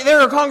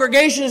are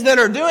congregations that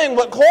are doing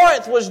what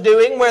Corinth was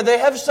doing, where they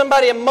have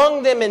somebody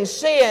among them in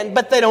sin,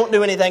 but they don't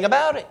do anything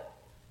about it.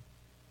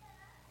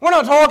 We're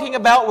not talking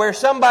about where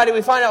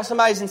we find out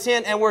somebody's in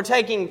sin and we're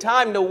taking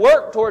time to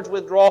work towards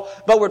withdrawal,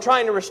 but we're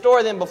trying to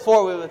restore them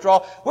before we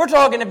withdraw. We're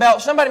talking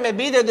about somebody may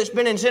be there that's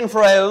been in sin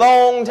for a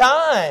long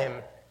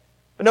time,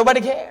 but nobody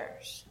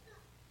cares.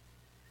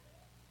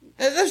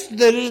 They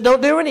just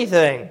don't do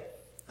anything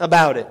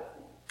about it.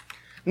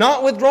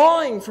 Not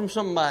withdrawing from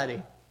somebody.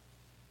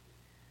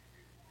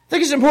 I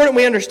think it's important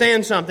we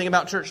understand something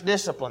about church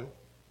discipline.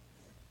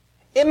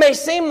 It may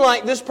seem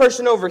like this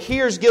person over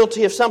here is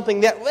guilty of something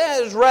that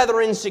is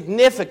rather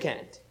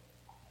insignificant.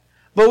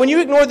 But when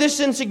you ignore this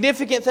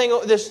insignificant thing,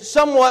 this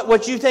somewhat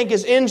what you think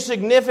is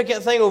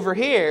insignificant thing over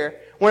here,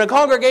 when a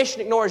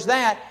congregation ignores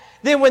that,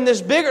 then when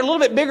this little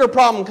bit bigger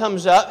problem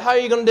comes up, how are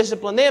you going to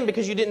discipline them?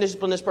 Because you didn't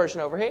discipline this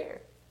person over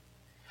here.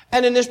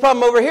 And then this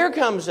problem over here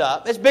comes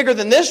up. It's bigger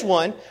than this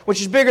one,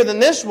 which is bigger than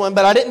this one,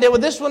 but I didn't deal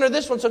with this one or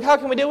this one, so how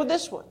can we deal with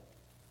this one?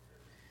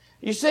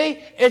 You see,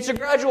 it's a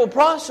gradual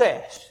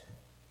process.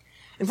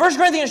 In 1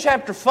 Corinthians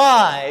chapter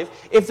 5,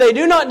 if they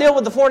do not deal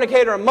with the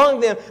fornicator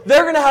among them,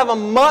 they're going to have a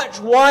much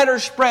wider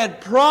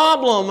spread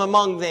problem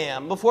among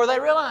them before they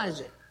realize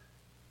it.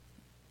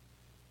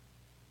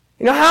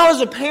 You know, how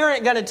is a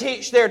parent going to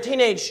teach their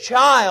teenage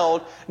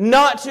child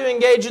not to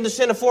engage in the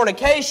sin of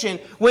fornication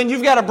when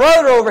you've got a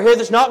brother over here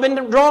that's not been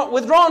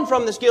withdrawn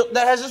from this guilt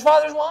that has his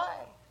father's wife?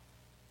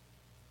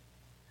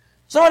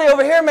 Somebody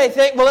over here may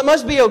think, well, it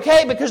must be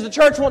okay because the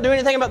church won't do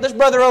anything about this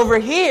brother over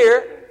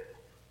here.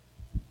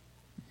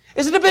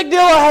 Is it a big deal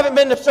I haven't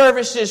been to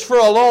services for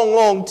a long,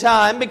 long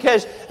time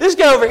because this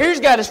guy over here's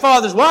got his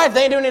father's wife,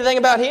 they ain't doing anything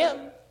about him?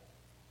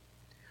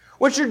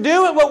 What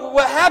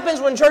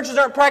happens when churches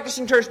aren't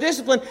practicing church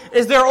discipline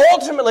is they're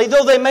ultimately,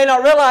 though they may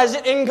not realize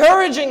it,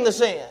 encouraging the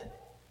sin.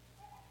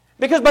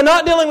 Because by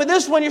not dealing with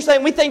this one, you're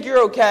saying, we think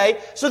you're okay,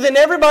 so then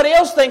everybody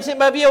else thinks it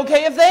might be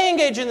okay if they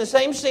engage in the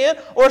same sin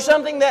or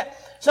something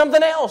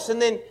else,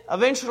 and then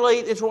eventually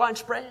it's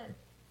widespread.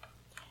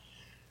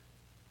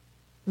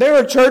 There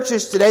are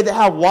churches today that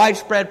have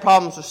widespread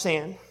problems with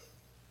sin.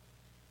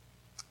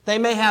 They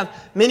may have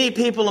many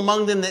people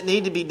among them that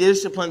need to be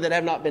disciplined that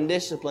have not been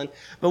disciplined.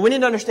 But we need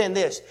to understand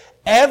this.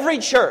 Every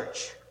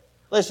church,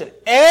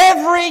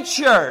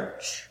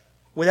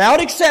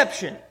 without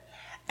exception,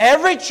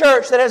 every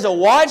church that has a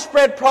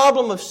widespread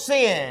problem of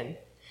sin,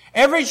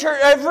 every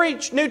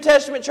New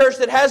Testament church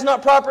that has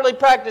not properly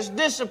practiced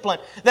discipline,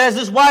 that has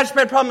this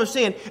widespread problem of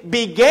sin,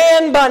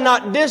 began by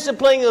not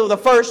disciplining the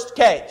first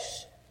case.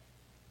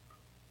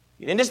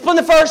 You didn't discipline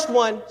the first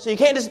one, so you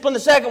can't discipline the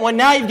second one.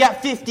 Now you've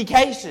got 50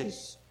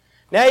 cases.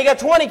 Now you got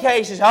 20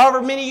 cases,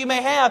 however many you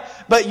may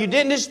have, but you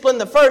didn't discipline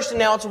the first, and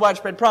now it's a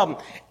widespread problem.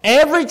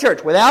 Every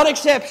church, without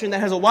exception,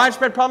 that has a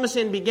widespread problem of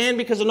sin began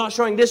because of not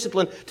showing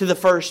discipline to the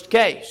first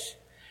case.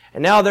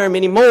 And now there are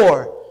many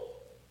more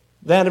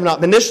that have not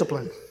been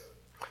disciplined.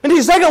 And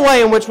the second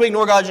way in which we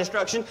ignore God's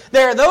instruction,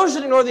 there are those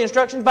that ignore the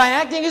instructions by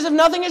acting as if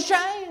nothing has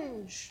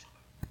changed.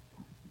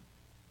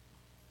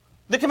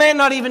 The command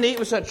not even to eat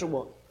with such a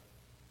one.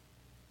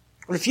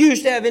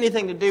 Refuse to have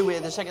anything to do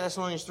with, as 2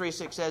 Thessalonians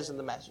 3:6 says in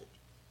the message.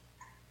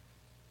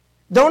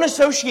 Don't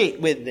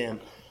associate with them.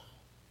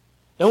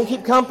 Don't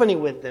keep company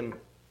with them.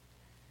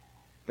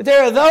 But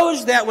there are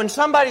those that when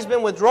somebody's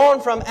been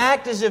withdrawn from,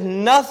 act as if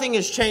nothing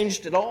has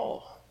changed at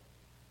all.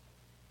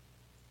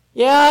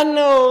 Yeah, I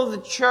know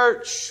the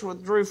church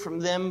withdrew from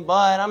them,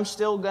 but I'm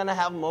still going to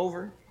have them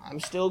over.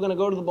 I'm still going to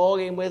go to the ball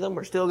game with them.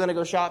 We're still going to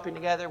go shopping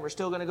together. We're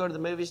still going to go to the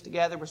movies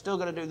together. We're still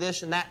going to do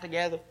this and that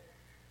together.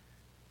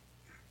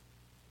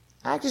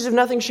 Act as if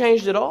nothing's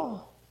changed at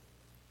all.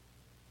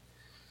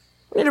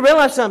 We need to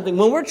realize something.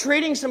 When we're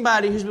treating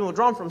somebody who's been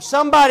withdrawn from,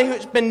 somebody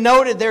who's been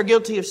noted they're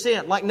guilty of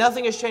sin, like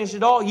nothing has changed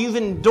at all, you've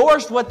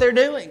endorsed what they're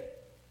doing.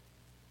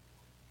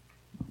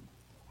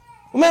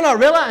 We may not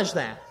realize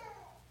that.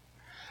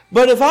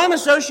 But if I'm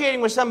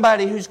associating with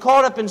somebody who's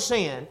caught up in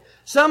sin,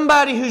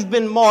 somebody who's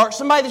been marked,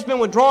 somebody that's been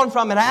withdrawn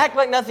from it, I act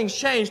like nothing's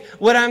changed,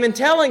 what I'm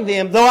telling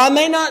them, though I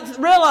may not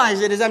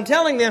realize it, is I'm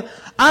telling them,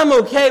 I'm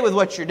okay with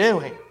what you're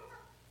doing.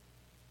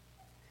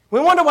 We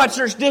wonder why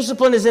church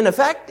discipline is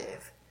ineffective.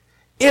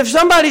 If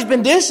somebody's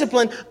been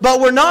disciplined, but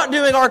we're not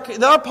doing our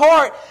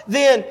part,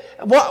 then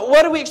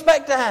what do we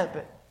expect to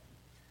happen?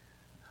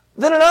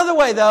 Then another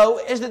way, though,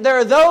 is that there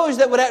are those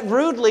that would act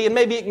rudely and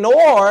maybe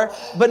ignore,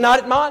 but not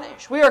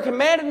admonish. We are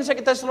commanded in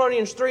 2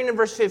 Thessalonians 3 and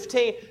verse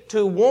 15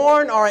 to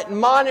warn or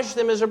admonish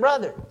them as a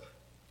brother.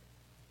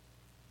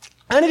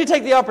 I need to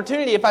take the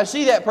opportunity, if I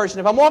see that person,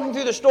 if I'm walking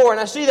through the store and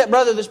I see that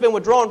brother that's been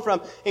withdrawn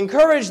from,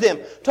 encourage them,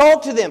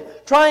 talk to them,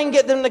 try and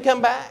get them to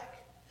come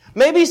back.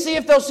 Maybe see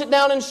if they'll sit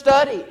down and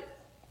study.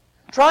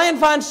 Try and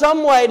find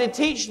some way to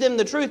teach them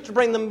the truth to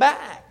bring them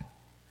back.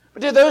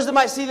 But there are those that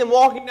might see them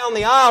walking down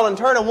the aisle and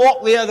turn and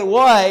walk the other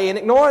way and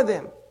ignore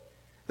them.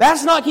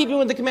 That's not keeping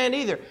with the command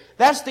either.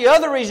 That's the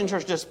other reason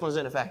church discipline is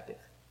ineffective.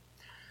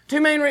 Two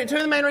of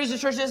the main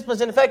reasons church discipline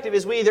is ineffective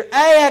is we either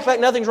A, act like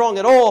nothing's wrong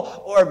at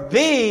all, or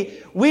B,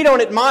 we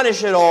don't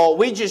admonish at all,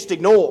 we just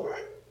ignore.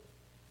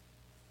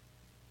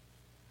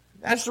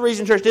 That's the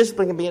reason church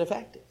discipline can be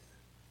ineffective.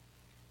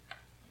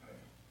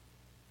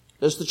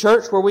 Does the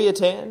church where we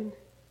attend,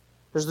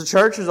 does the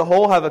church as a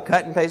whole have a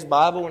cut and paste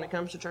Bible when it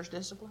comes to church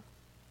discipline?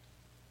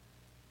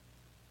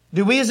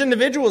 Do we as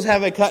individuals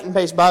have a cut and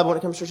paste Bible when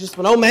it comes to church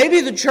discipline? Oh,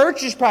 maybe the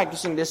church is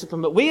practicing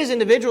discipline, but we as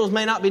individuals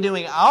may not be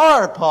doing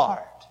our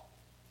part.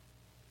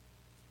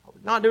 Are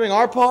we not doing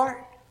our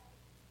part?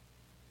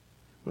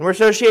 When we're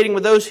associating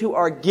with those who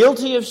are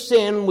guilty of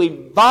sin, we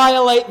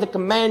violate the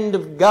command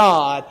of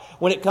God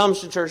when it comes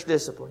to church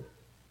discipline.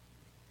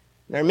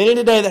 There are many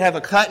today that have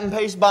a cut and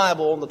paste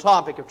Bible on the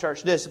topic of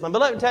church discipline.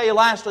 But let me tell you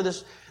lastly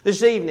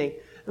this evening,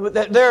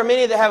 that there are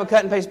many that have a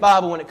cut and paste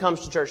Bible when it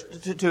comes to church,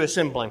 to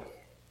assembling.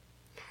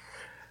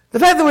 The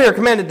fact that we are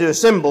commanded to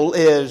assemble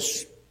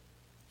is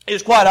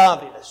quite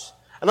obvious.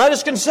 And let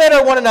us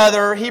consider one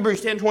another, Hebrews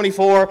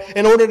 10:24,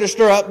 in order to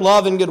stir up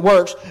love and good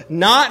works,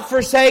 not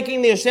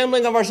forsaking the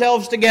assembling of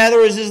ourselves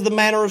together as is the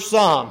manner of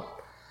some,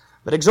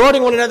 but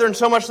exhorting one another, and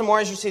so much the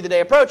more as you see the day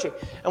approaching.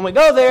 And we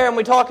go there and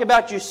we talk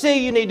about,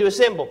 you need to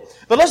assemble.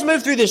 But let's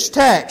move through this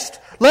text.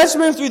 Let's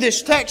move through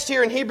this text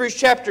here in Hebrews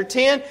chapter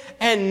 10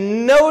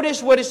 and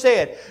notice what is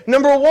said.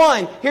 Number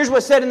one, here's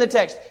what's said in the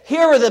text.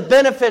 Here are the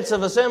benefits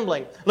of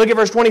assembling. Look at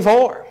verse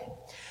 24.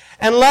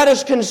 And let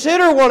us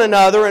consider one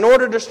another in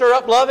order to stir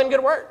up love and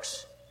good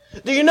works.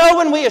 Do you know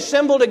when we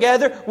assemble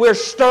together, we're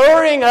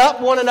stirring up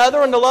one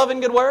another into love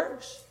and good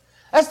works?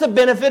 That's the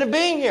benefit of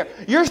being here.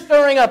 You're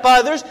stirring up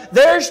others.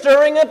 They're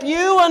stirring up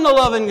you into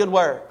love and good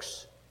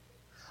works.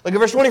 Look at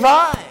verse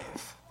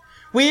 25.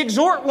 We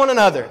exhort one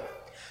another,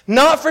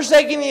 not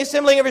forsaking the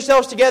assembling of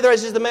yourselves together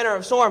as is the manner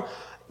of some,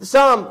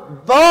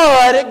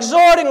 but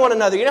exhorting one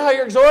another. You know how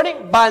you're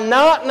exhorting? By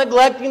not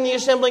neglecting the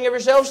assembling of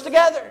yourselves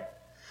together.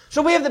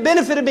 So we have the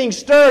benefit of being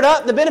stirred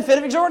up, the benefit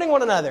of exhorting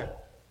one another.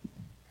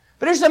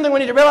 But here's something we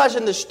need to realize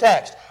in this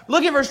text.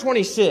 Look at verse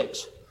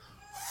 26.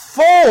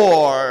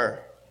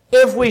 For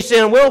if we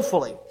sin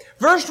willfully.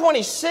 Verse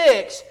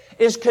 26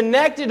 is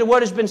connected to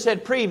what has been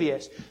said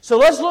previous. So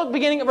let's look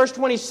beginning at verse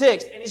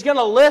 26, and he's going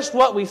to list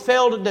what we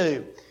fail to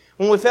do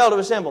when we fail to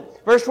assemble.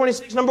 Verse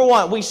 26, number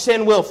 1, we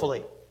sin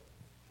willfully.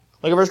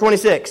 Look at verse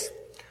 26.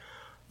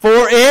 For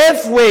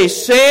if we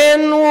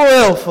sin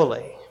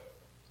willfully,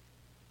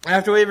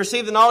 after we've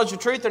received the knowledge of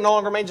truth, there no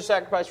longer remains a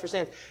sacrifice for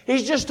sins.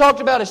 He's just talked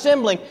about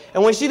assembling,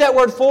 and when you see that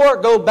word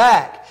for, go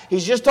back.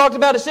 He's just talked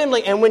about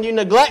assembling, and when you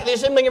neglect the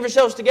assembling of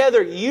yourselves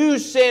together, you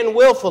sin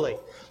willfully.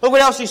 Look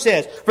what else he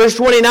says. Verse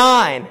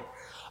 29.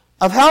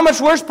 Of how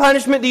much worse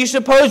punishment do you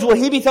suppose will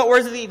he be thought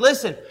worthy?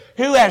 Listen,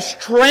 who has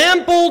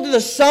trampled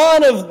the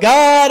Son of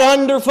God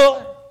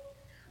underfoot?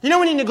 You know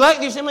when you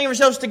neglect the assembling of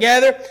yourselves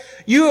together,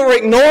 you are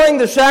ignoring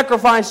the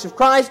sacrifice of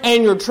Christ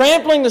and you're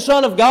trampling the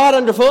Son of God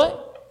underfoot?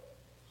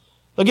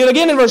 Look at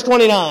again in verse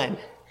 29.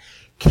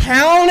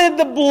 Counted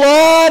the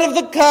blood of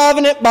the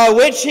covenant by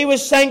which he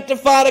was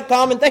sanctified a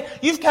common thing.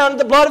 You've counted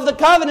the blood of the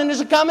covenant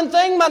as a common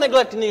thing by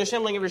neglecting the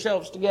assembling of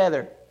yourselves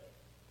together.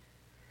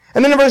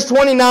 And then in verse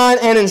 29,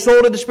 and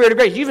insulted the Spirit of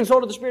grace. You've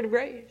insulted the Spirit of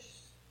grace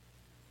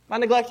by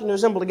neglecting to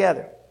assemble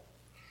together.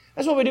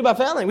 That's what we do by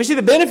failing. We see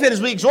the benefit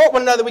as we exhort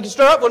one another, we can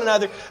stir up one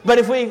another. But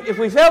if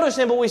we fail to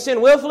assemble, we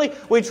sin willfully,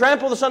 we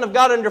trample the Son of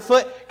God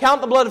underfoot,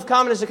 count the blood of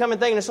common as a common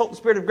thing, and insult the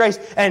Spirit of grace.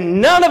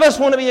 And none of us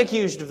want to be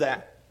accused of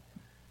that.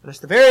 But it's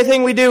the very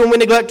thing we do when we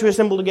neglect to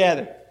assemble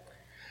together.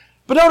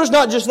 But notice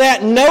not just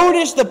that.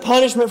 Notice the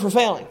punishment for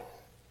failing.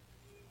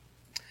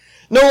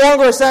 No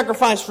longer a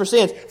sacrifice for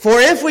sins. For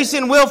if we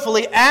sin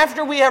willfully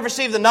after we have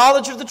received the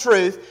knowledge of the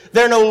truth,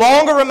 there no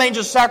longer remains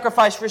a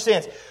sacrifice for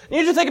sins. I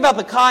need you to think about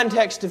the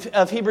context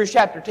of Hebrews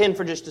chapter 10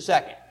 for just a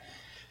second.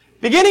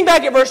 Beginning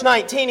back at verse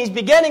 19, he's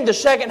beginning the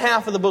second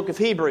half of the book of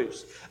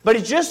Hebrews. But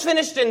he's just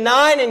finished in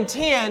 9 and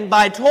 10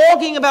 by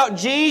talking about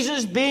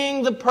Jesus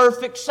being the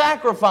perfect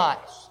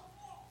sacrifice.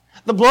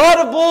 The blood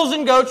of bulls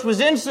and goats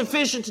was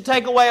insufficient to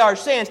take away our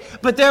sins,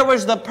 but there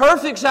was the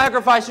perfect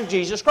sacrifice of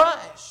Jesus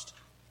Christ.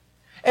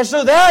 And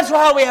so that's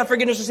how we have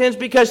forgiveness of sins,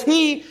 because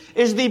He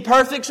is the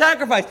perfect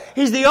sacrifice.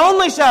 He's the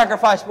only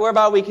sacrifice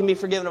whereby we can be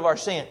forgiven of our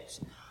sins.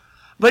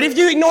 But if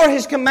you ignore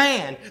His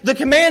command, the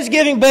command's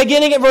given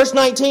beginning at verse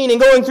 19 and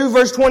going through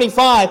verse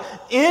 25,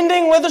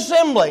 ending with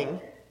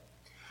assembling,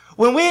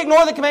 when we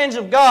ignore the commands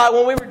of God,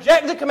 when we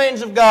reject the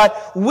commands of God,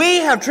 we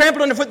have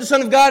trampled underfoot the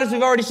Son of God, as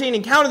we've already seen,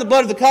 and counted the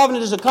blood of the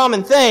covenant as a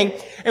common thing.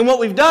 And what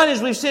we've done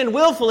is we've sinned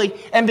willfully,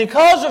 and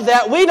because of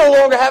that, we no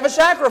longer have a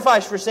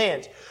sacrifice for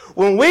sins.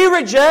 When we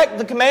reject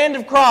the command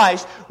of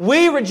Christ,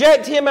 we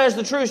reject Him as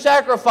the true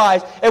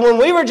sacrifice. And when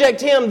we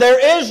reject Him,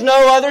 there is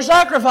no other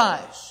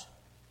sacrifice.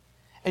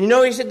 And you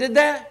know He did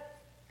that?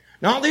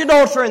 Not the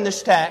adulterer in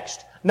this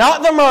text,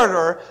 not the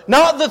murderer,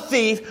 not the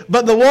thief,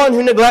 but the one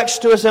who neglects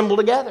to assemble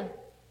together.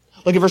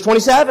 Look at verse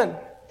 27.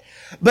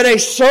 But a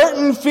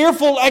certain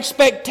fearful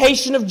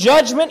expectation of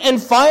judgment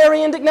and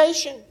fiery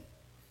indignation.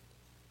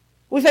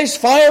 We face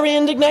fiery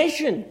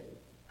indignation.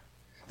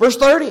 Verse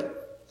 30.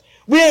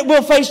 We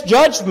will face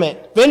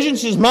judgment.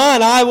 Vengeance is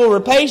mine, I will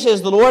repay,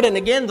 says the Lord. And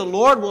again, the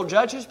Lord will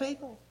judge His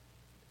people.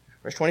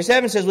 Verse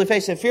 27 says we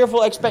face a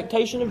fearful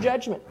expectation of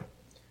judgment.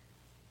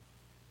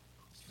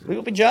 We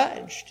will be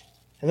judged.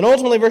 And then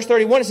ultimately, verse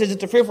 31, it says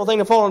it's a fearful thing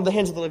to fall into the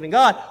hands of the living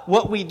God.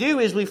 What we do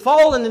is we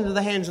fall into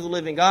the hands of the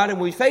living God, and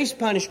we face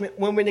punishment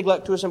when we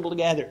neglect to assemble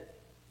together.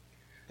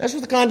 That's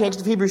what the context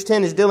of Hebrews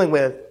 10 is dealing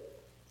with.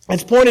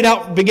 It's pointed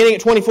out beginning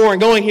at 24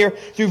 and going here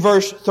through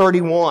verse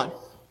 31.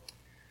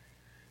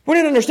 We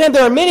need to understand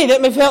there are many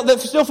that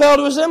still fail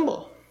to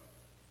assemble.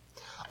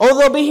 Oh,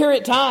 they'll be here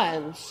at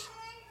times.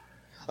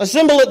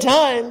 Assemble at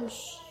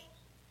times.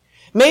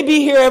 May be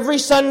here every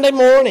Sunday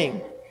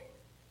morning,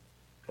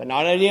 but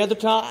not any other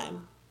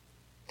time.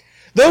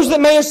 Those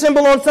that may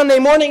assemble on Sunday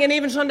morning and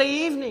even Sunday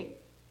evening,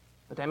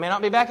 but they may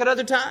not be back at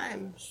other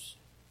times.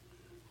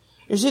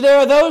 You see, there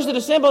are those that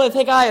assemble and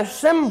think, I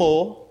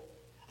assemble,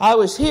 I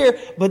was here,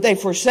 but they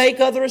forsake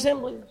other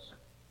assemblies.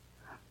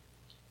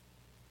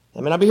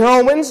 They may not be here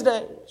on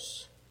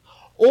Wednesdays.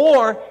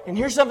 Or, and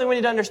here's something we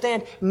need to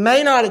understand,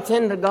 may not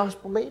attend a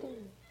gospel meeting.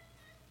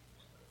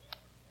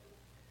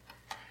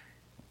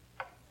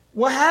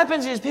 What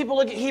happens is people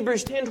look at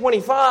Hebrews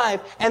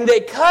 10:25 and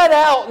they cut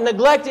out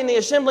neglecting the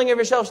assembling of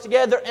yourselves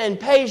together and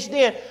paste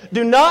in,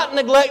 do not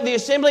neglect the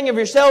assembling of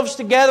yourselves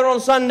together on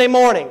Sunday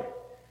morning.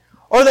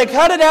 Or they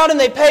cut it out and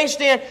they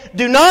paste in,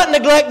 do not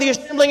neglect the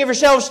assembling of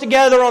yourselves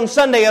together on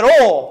Sunday at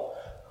all.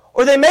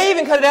 Or they may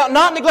even cut it out,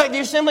 not neglect the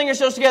assembling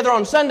yourselves together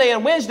on Sunday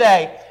and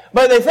Wednesday.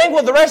 But they think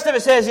what the rest of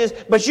it says is,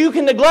 but you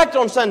can neglect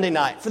on Sunday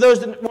night, for those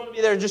that want to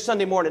be there just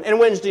Sunday morning, and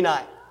Wednesday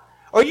night.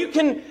 Or you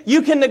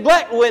can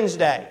neglect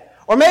Wednesday.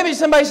 Or maybe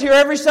somebody's here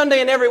every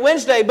Sunday and every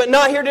Wednesday, but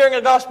not here during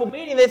a gospel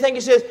meeting. They think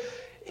it says,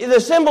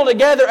 assemble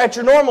together at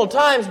your normal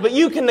times, but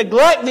you can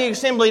neglect the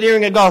assembly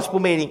during a gospel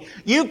meeting.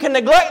 You can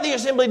neglect the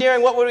assembly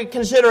during what we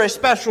consider a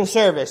special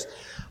service.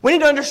 We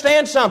need to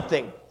understand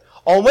something.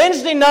 On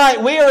Wednesday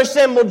night, we are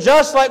assembled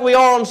just like we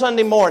are on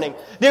Sunday morning.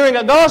 During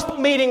a gospel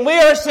meeting, we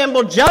are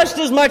assembled just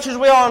as much as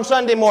we are on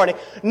Sunday morning.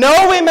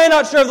 No, we may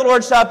not serve the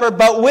Lord's Supper,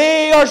 but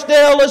we are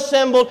still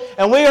assembled,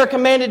 and we are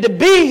commanded to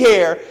be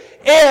here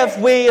if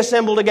we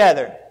assemble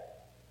together.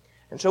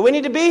 And so we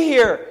need to be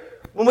here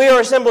when we are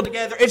assembled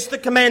together. It's the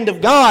command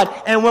of God,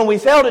 and when we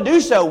fail to do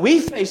so,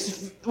 we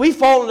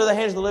fall into the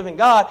hands of the living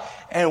God,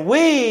 and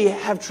we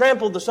have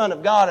trampled the Son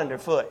of God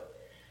underfoot.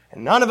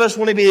 And none of us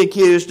want to be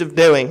accused of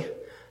doing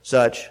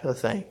such a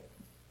thing.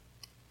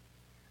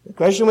 The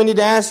question we need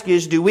to ask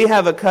is, do we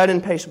have a cut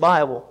and paste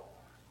Bible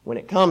when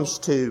it comes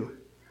to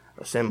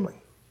assembly?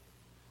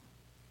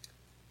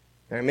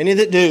 There are many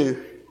that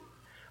do.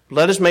 But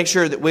let us make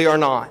sure that we are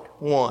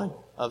not one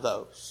of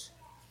those.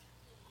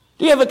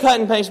 Do you have a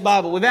cut and paste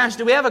Bible? We've asked,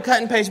 do we have a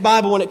cut and paste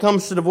Bible when it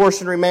comes to divorce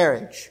and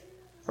remarriage?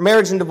 Or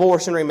marriage and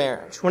divorce and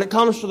remarriage? When it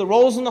comes to the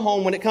roles in the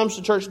home, when it comes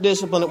to church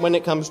discipline, and when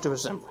it comes to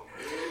assembly?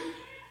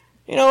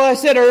 You know, I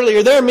said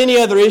earlier, there are many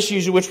other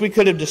issues which we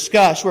could have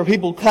discussed where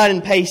people cut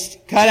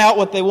out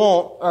what they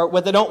want or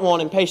what they don't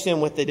want and paste in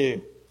what they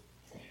do.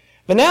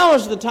 But now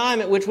is the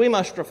time at which we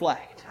must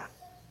reflect.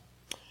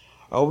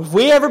 Oh, have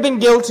we ever been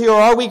guilty, or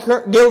are we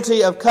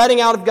guilty of cutting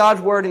out of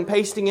God's Word and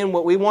pasting in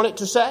what we want it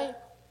to say?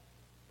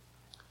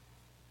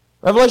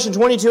 Revelation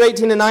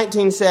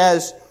 22:18-19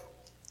 says,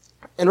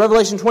 in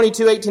Revelation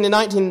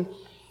 22:18-19,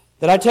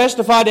 that I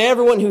testify to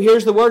everyone who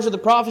hears the words of the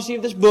prophecy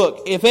of this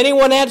book. If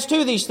anyone adds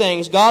to these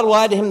things, God will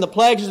add to him the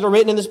plagues that are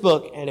written in this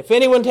book. And if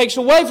anyone takes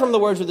away from the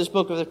words of this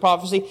book of this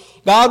prophecy,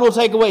 God will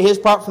take away his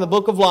part from the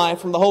book of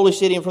life, from the holy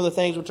city, and from the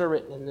things which are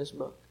written in this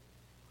book.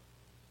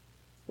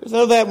 There's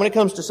no that when it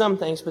comes to some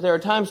things, but there are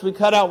times we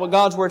cut out what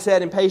God's Word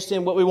said and paste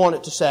in what we want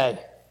it to say.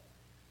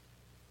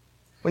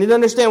 We need to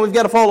understand we've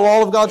got to follow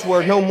all of God's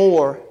Word, no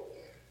more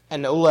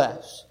and no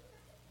less.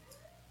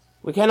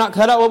 We cannot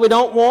cut out what we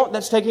don't want,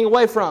 that's taking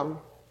away from.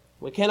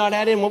 We cannot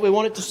add in what we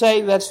want it to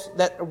say,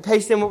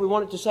 paste in what we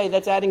want it to say,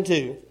 that's adding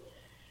to.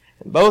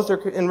 And both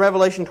are in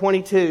Revelation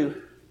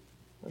 22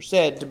 are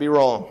said to be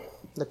wrong.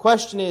 The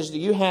question is, do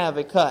you have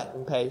a cut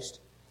and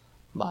paste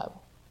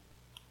Bible?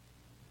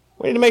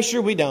 We need to make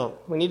sure we don't.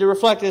 We need to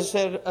reflect, as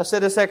I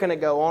said a second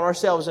ago, on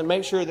ourselves and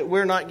make sure that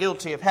we're not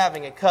guilty of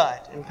having a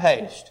cut and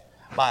paste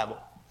Bible.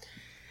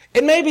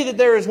 It may be that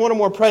there is one or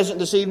more present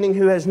this evening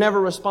who has never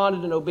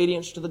responded in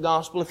obedience to the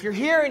gospel. If you're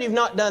here and you've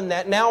not done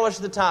that, now is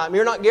the time.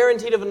 You're not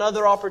guaranteed of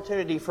another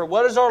opportunity, for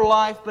what is our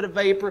life but a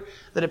vapor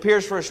that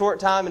appears for a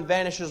short time and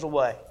vanishes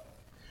away?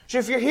 So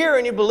if you're here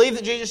and you believe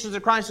that Jesus is the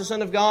Christ, the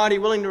Son of God,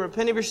 you're willing to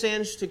repent of your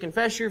sins, to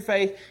confess your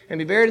faith, and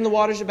be buried in the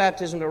waters of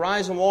baptism, to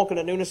rise and walk in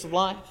a newness of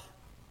life.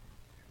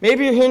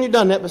 Maybe you're here and you've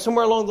done that, but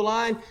somewhere along the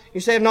line, you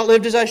say, I've not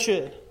lived as I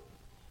should.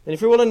 And if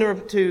you're willing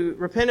to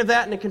repent of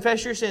that and to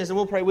confess your sins, then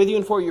we'll pray with you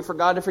and for you for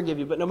God to forgive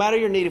you. But no matter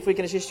your need, if we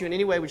can assist you in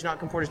any way, would you not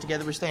come forward us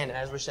together? We stand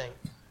as we sing.